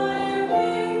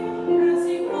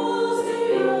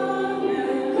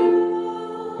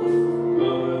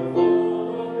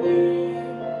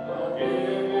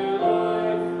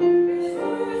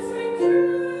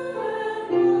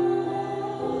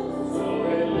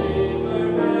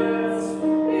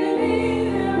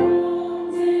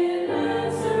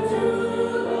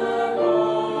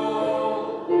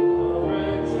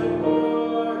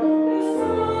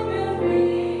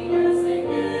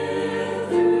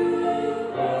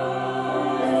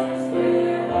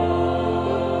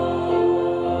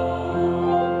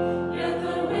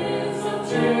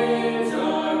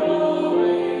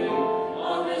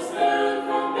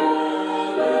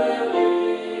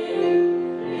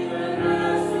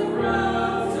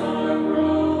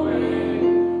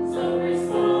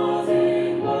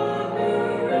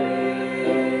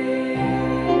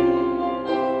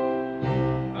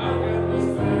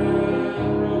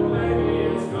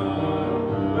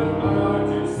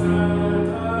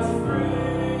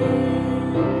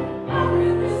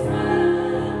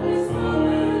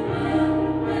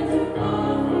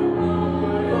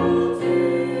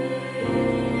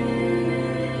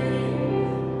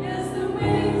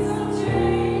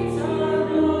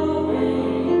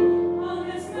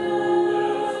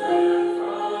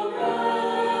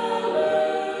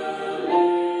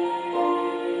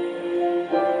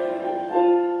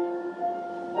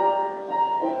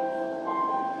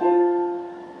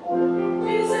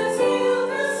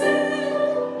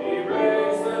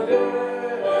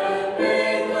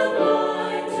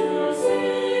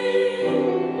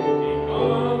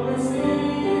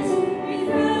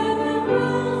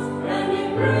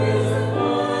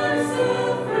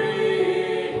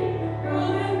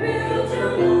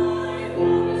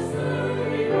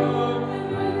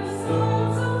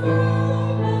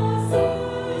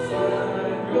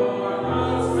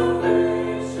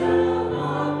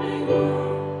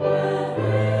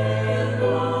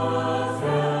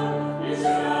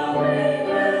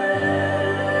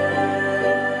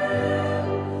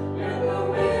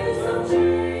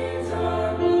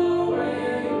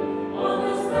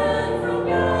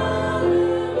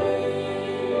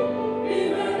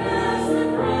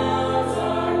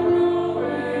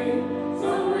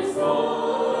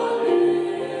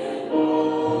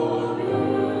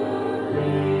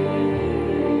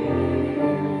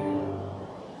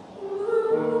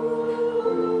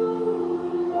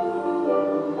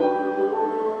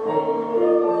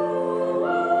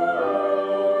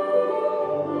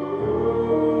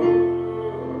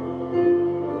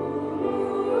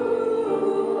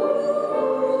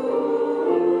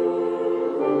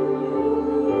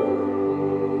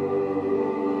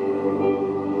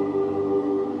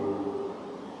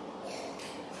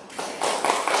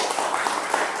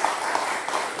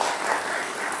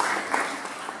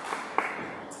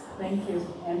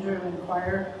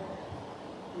 choir.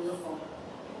 Beautiful.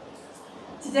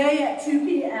 Today at 2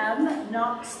 p.m.,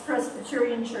 Knox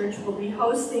Presbyterian Church will be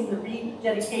hosting the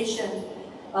rededication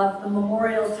of the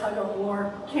Memorial Tug of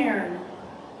War cairn.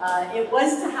 It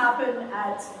was to happen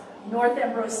at North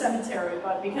Embro Cemetery,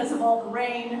 but because of all the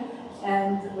rain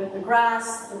and with the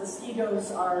grass, the mosquitoes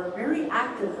are very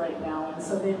active right now, and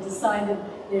so they've decided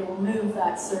they will move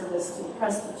that service to the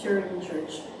Presbyterian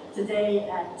Church today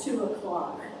at 2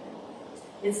 o'clock.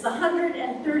 It's the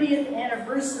 130th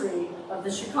anniversary of the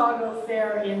Chicago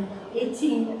Fair in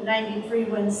 1893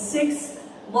 when 6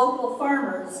 local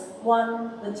farmers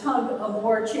won the Tug of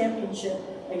War Championship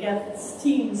against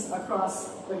teams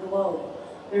across the globe.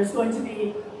 There's going to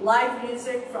be live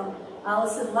music from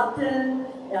Allison Lupton,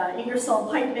 Ingersoll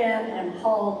Pipe Band, and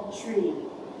Paul Tree.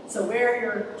 So wear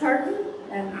your tartan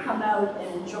and come out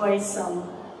and enjoy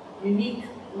some unique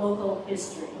local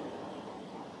history.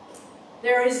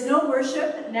 There is no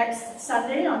worship next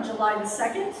Sunday on July the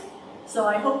 2nd, so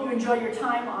I hope you enjoy your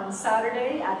time on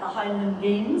Saturday at the Highland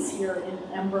Games here in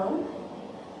Embro.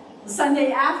 The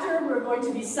Sunday after, we're going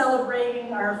to be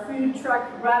celebrating our Food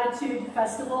Truck Gratitude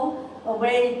Festival, a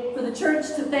way for the church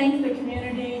to thank the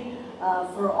community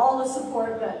for all the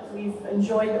support that we've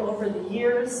enjoyed over the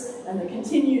years and the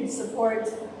continued support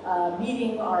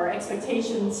meeting our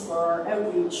expectations for our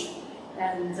outreach.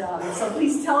 And so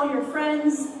please tell your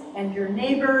friends and your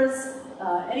neighbors,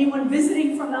 anyone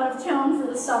visiting from out of town for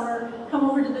the summer, come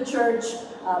over to the church,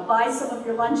 buy some of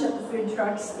your lunch at the food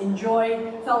trucks,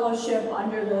 enjoy fellowship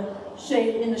under the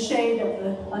shade, in the shade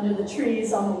of under the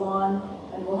trees on the lawn,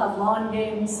 and we'll have lawn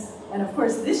games. And of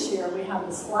course, this year we have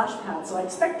the splash pad, so I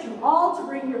expect you all to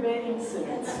bring your bathing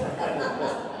suits.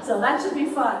 So that should be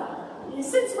fun.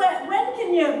 Since when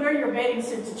can you wear your bathing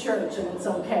suit to church and it's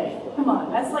okay? Come on,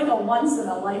 that's like a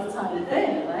once-in-a-lifetime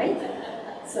thing, right?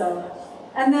 So,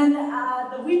 and then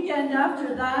the weekend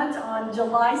after that, on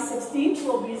July 16th,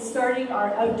 we'll be starting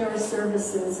our outdoor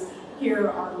services here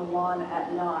on the lawn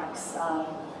at Knox.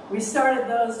 We started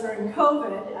those during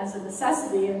COVID as a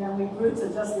necessity, and then we grew to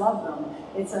just love them.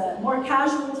 It's a more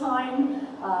casual time.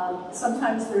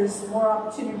 Sometimes there's more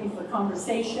opportunity for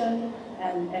conversation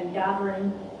and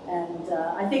gathering. And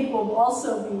I think we'll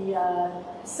also be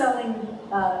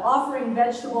offering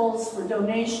vegetables for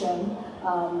donation.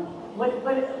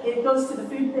 It goes to the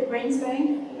Food Grains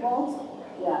Bank, Walt?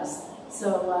 Yes.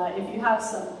 So if you have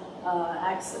some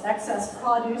excess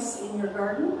produce in your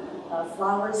garden,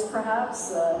 flowers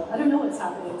perhaps, I don't know what's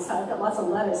happening inside. I've got lots of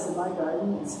lettuce in my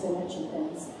garden and spinach and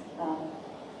things.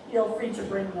 Feel free to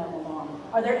bring them along.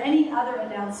 Are there any other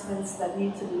announcements that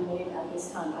need to be made at this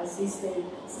time? I see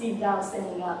Steve Dow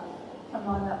standing up. Come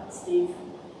on up, Steve.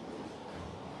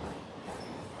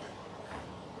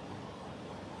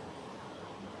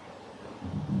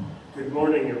 Good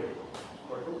morning,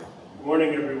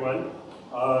 everyone.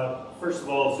 First of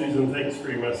all, Susan, thanks for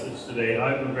your message today.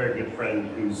 I have a very good friend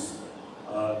whose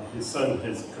his son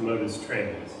has come out as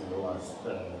trans in the last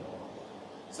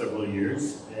several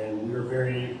years, and we're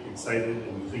very excited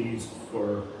and pleased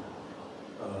for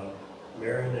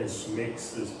Marin as she makes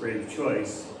this brave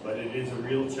choice, but it is a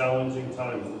real challenging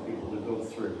time for people to go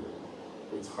through.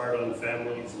 It's hard on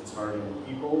families, it's hard on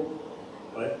people,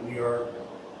 but we are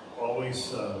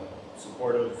always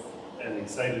supportive and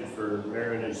excited for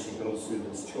Marin as she goes through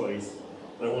this choice.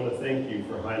 And I want to thank you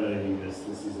for highlighting this.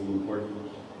 This is an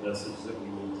important message that we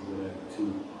need to get out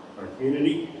to our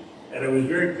community. And I was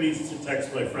very pleased to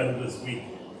text my friend this week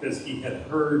because he had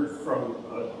heard from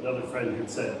another friend who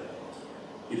said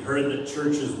he'd heard that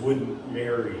churches wouldn't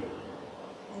marry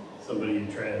somebody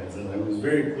trans. And I was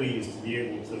very pleased to be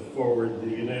able to forward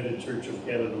the United Church of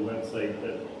Canada website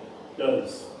that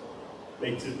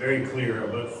makes it very clear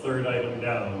about the third item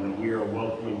down that we are a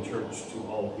welcoming church to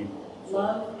all people. So,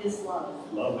 love is love.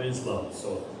 Love is love.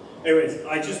 So anyways,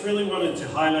 I just really wanted to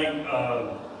highlight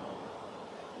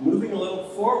moving a little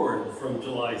forward from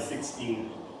July 16th,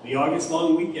 the August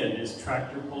long weekend is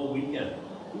Tractor Pull weekend.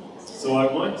 So I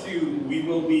will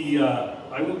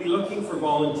be looking for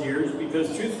volunteers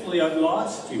because truthfully I've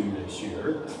lost 2 this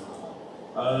year.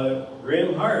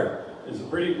 Graham Hart was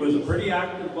a pretty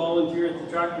active volunteer at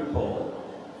the Tractor Pull.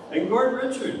 And Gord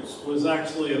Richards was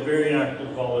actually a very active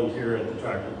volunteer at the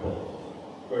Tractor Pull.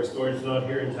 Of course, Gord's not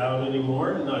here in town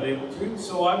anymore, not able to,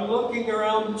 so I'm looking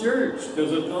around the church,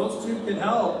 because if those two could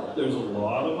help, there's a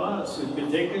lot of us who could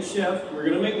take a shift. We're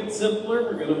going to make it simpler,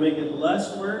 we're going to make it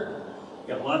less work.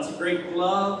 Got lots of great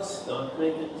gloves, not to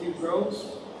make it too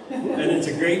gross. And it's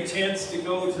a great chance to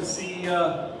go to see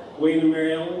Wayne and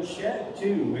Mary Ellen's shed,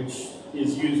 too, which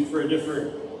is used for a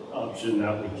different option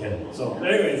that weekend. So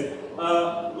anyways,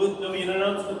 there'll be an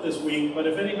announcement this week, but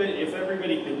if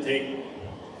everybody could take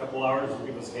a couple hours to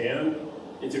give us a hand,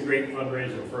 it's a great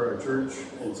fundraiser for our church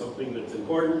and something that's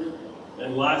important.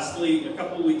 And lastly, a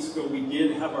couple of weeks ago, we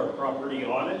did have our property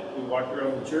audit. We walked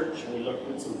around the church and we looked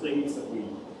at some things that we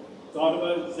thought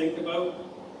about, think about.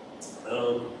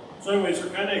 So anyways, we're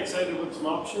kind of excited with some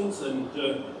options and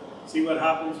see what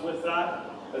happens with that.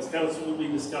 As council will be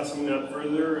discussing that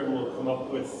further, and we'll come up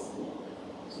with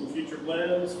some future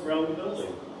plans around the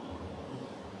building.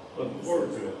 Looking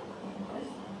forward to it.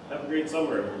 Have a great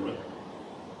summer, everyone.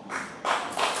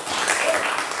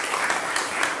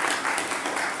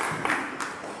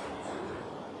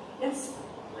 Yes?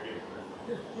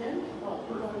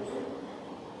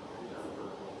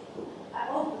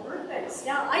 Oh, birthdays.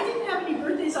 Yeah, I didn't have any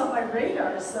birthdays on my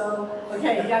radar, so,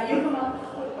 okay, yeah, you come up.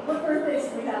 What birthdays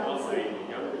do we have? Also, your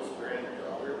youngest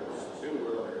granddaughter was 2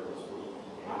 earlier this week.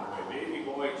 My baby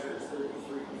boy turns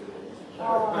 33 today.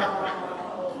 Oh,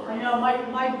 I know,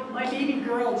 my baby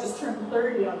girl just turned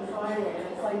 30 on Friday, and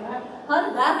it's like, how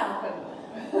did that happen?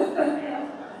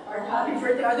 Our happy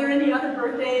birthday. Are there any other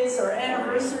birthdays or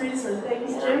anniversaries or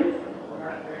things, Jim?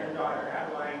 My granddaughter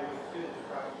Adeline was 2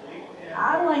 across the week.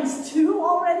 Adeline's 2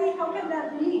 already? How can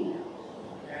that be?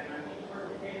 And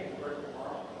Gordon McKay's birthday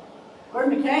tomorrow.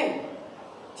 Gordon McKay.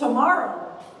 Tomorrow.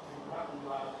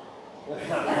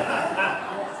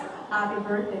 Happy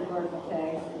birthday, Gordon McKay.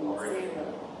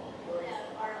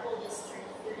 Our oldest turned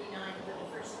 39 for the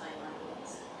first time on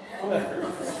this.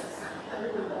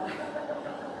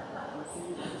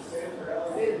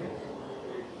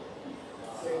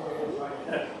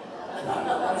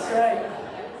 That's right.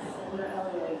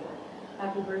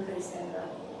 Happy birthday, Sandra.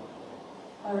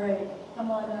 All right,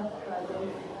 come on up,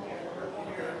 Dave.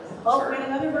 Oh, we have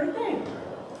another birthday.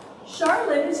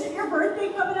 Charlotte, is it your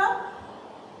birthday coming up?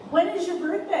 When is your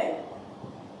birthday?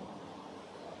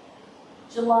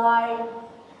 July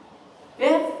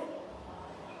 5th?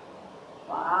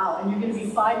 Wow, and you're going to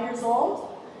be 5 years old?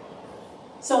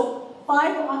 So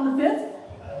 5 on the 5th?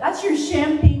 That's your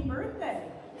champagne birthday.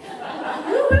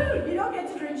 Woohoo! You don't get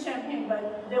to drink champagne,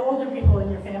 but the older people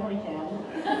in your family can.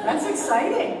 That's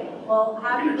exciting. Well,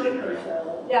 happy birthday,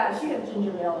 Charlotte. Yeah, she had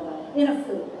ginger ale in a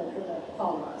fruit, like in a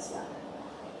Colorado, yeah.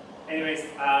 Anyways,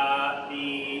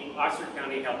 the Oxford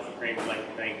County Health Supreme would like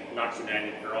to thank Knox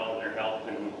United for all of their help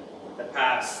in the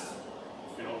past,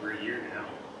 it's been over a year now.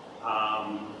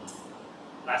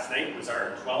 Last night was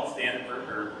our 12th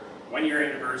anniversary, or 1-year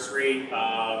anniversary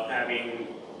of having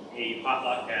a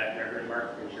potluck at Reverend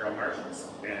Mark and Cheryl Marshall's.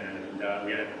 And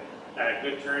we had a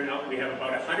good turnout. We have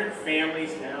about 100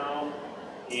 families now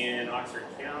in Oxford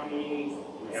County.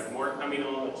 We have more coming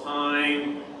all the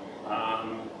time.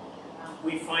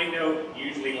 We find out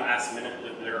usually last minute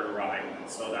that they're arriving.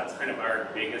 So that's kind of our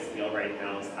biggest deal right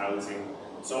now is housing.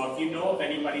 So if you know of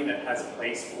anybody that has a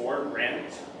place for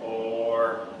rent,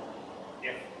 or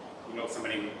if you know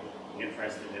somebody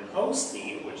interested in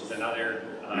hosting, which is another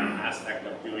aspect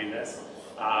of doing this,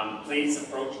 please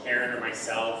approach Karen or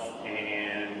myself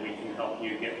and we can help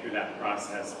you get through that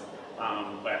process.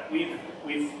 But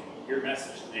your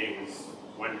message today was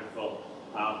wonderful.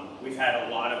 We've had a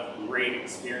lot of great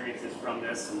experiences from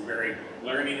this, some very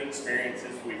learning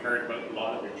experiences. We've heard about a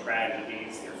lot of their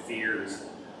tragedies, their fears,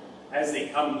 as they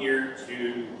come here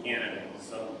to Canada.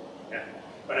 So, yeah.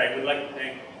 But I would like to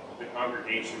thank the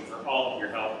congregation for all of your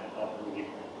help in helping me.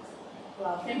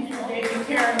 Well, thank you, Dave and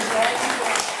Karen.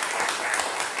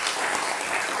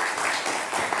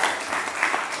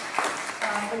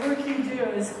 The work you do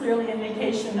is clearly an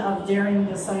indication of daring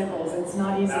disciples. It's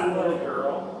not easy That work. little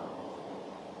girl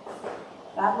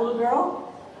That little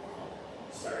girl?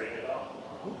 started it all.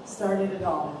 Started it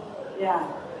all. Yeah.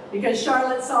 Because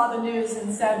Charlotte saw the news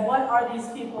and said, what are these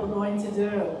people going to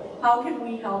do? How can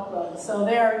we help them? So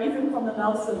they are, even from the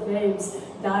mouths of babes,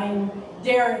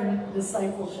 daring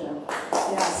discipleship.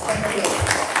 Yes, thank you.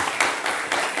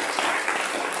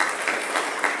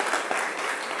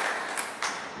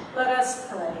 Let us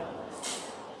pray.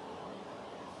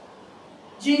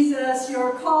 Jesus,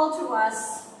 your call to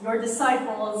us, your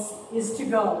disciples, is to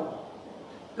go.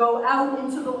 Go out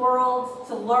into the world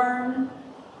to learn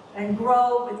and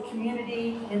grow with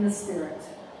community in the Spirit.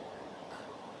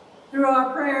 Through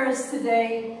our prayers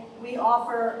today, we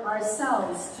offer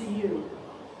ourselves to you.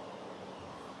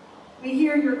 We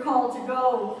hear your call to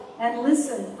go and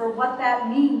listen for what that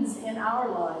means in our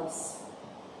lives.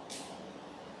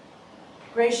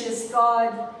 Gracious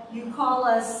God, you call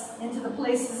us into the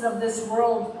places of this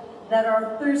world that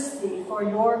are thirsty for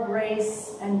your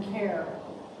grace and care.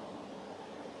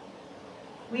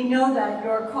 We know that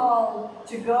your call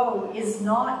to go is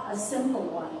not a simple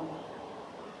one.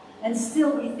 And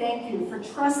still we thank you for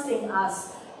trusting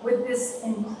us with this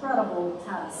incredible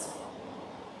task.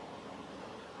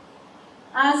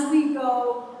 As we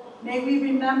go, may we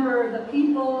remember the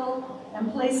people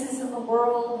and places in the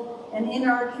world and in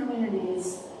our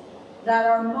communities that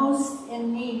are most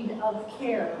in need of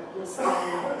care this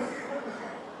day.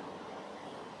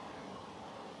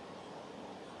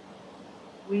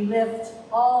 We lift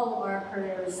all our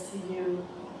prayers to you,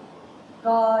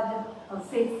 God of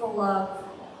faithful love,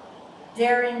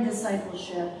 daring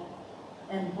discipleship,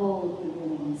 and bold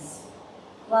beginnings.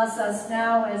 Bless us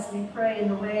now as we pray in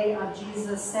the way of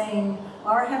Jesus, saying,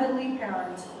 Our Heavenly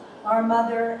Parent, our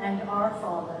Mother and our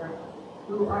Father,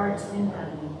 who art in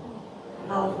heaven,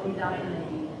 hallowed be thy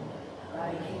name.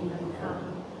 Thy kingdom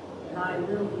come, thy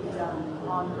will be done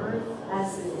on earth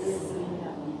as it is in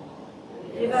heaven.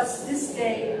 Give us this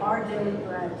day our daily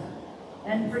bread,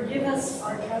 and forgive us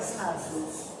our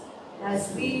trespasses,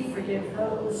 as we forgive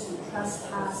those who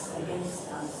trespass against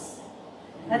us.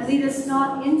 And lead us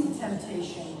not into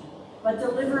temptation, but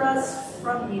deliver us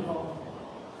from evil.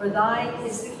 For thine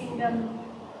is the kingdom,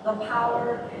 the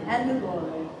power, and the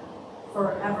glory,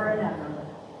 forever and ever.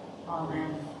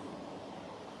 Amen.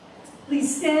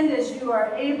 Please stand as you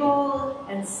are able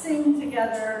and sing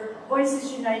together,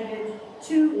 Voices United,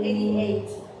 288,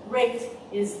 Great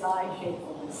is thy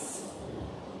faithfulness.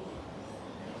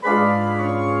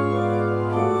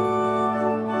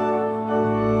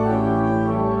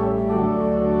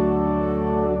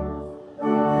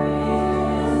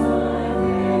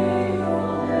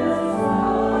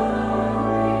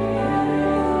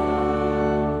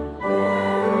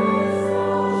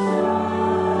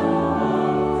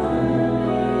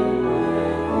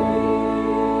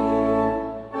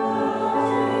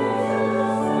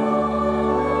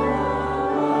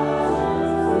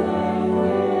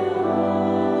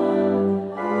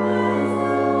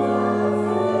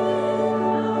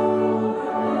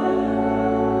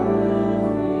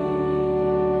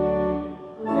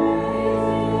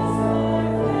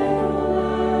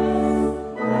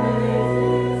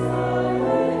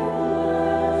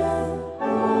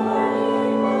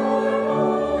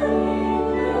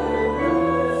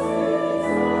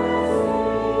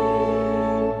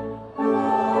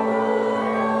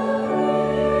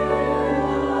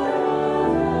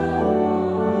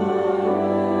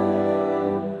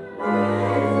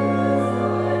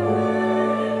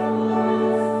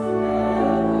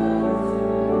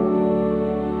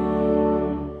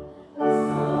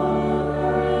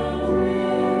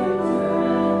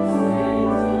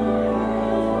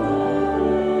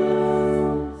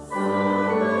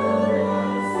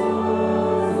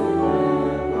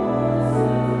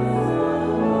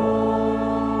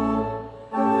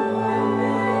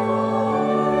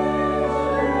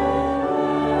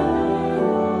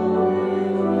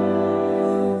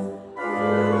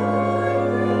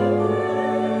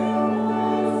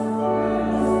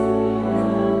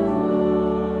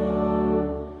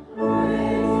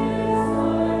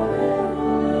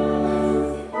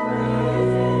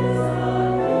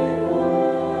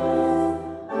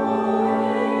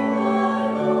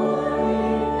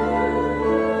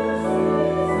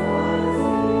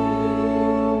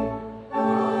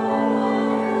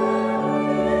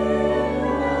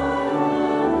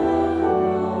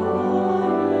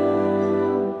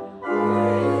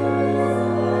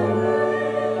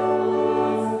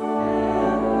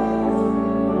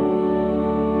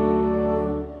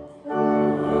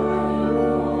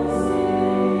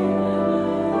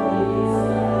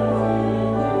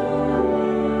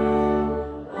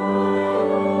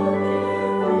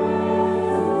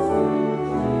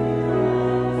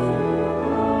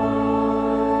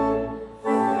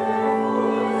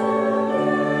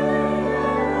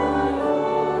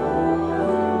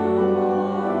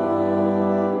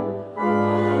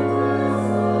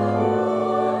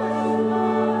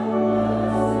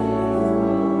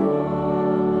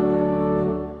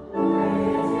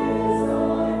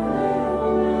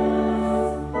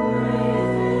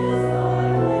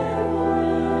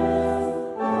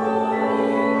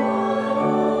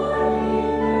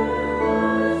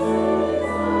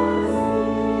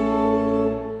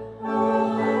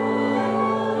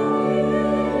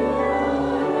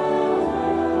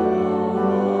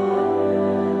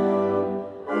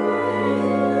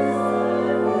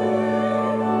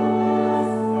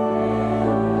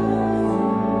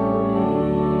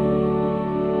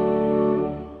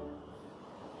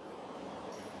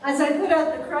 As I put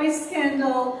out the Christ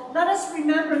candle, let us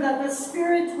remember that the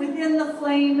Spirit within the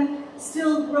flame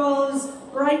still grows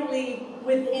brightly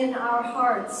within our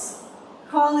hearts.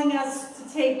 calling us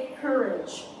to take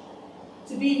courage,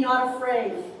 to be not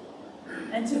afraid,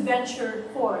 and to venture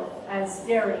forth as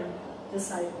daring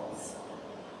disciples.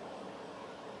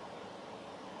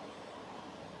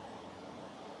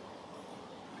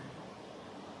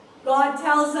 God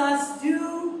tells us,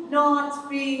 do not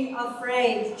be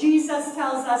afraid. Jesus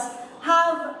tells us,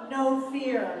 have no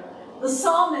fear. The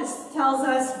psalmist tells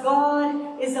us,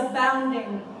 God is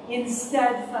abounding in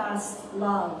steadfast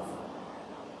love.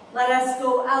 Let us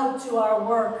go out to our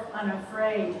work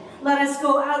unafraid. Let us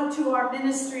go out to our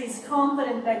ministries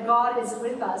confident that God is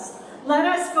with us. Let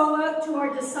us go out to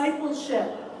our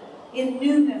discipleship in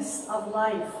newness of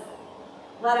life.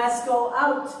 Let us go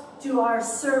out to our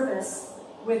service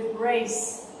with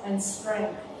grace and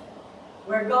strength.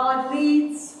 Where God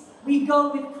leads, we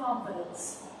go with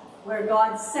confidence. Where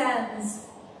God sends,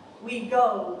 we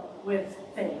go with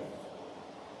faith.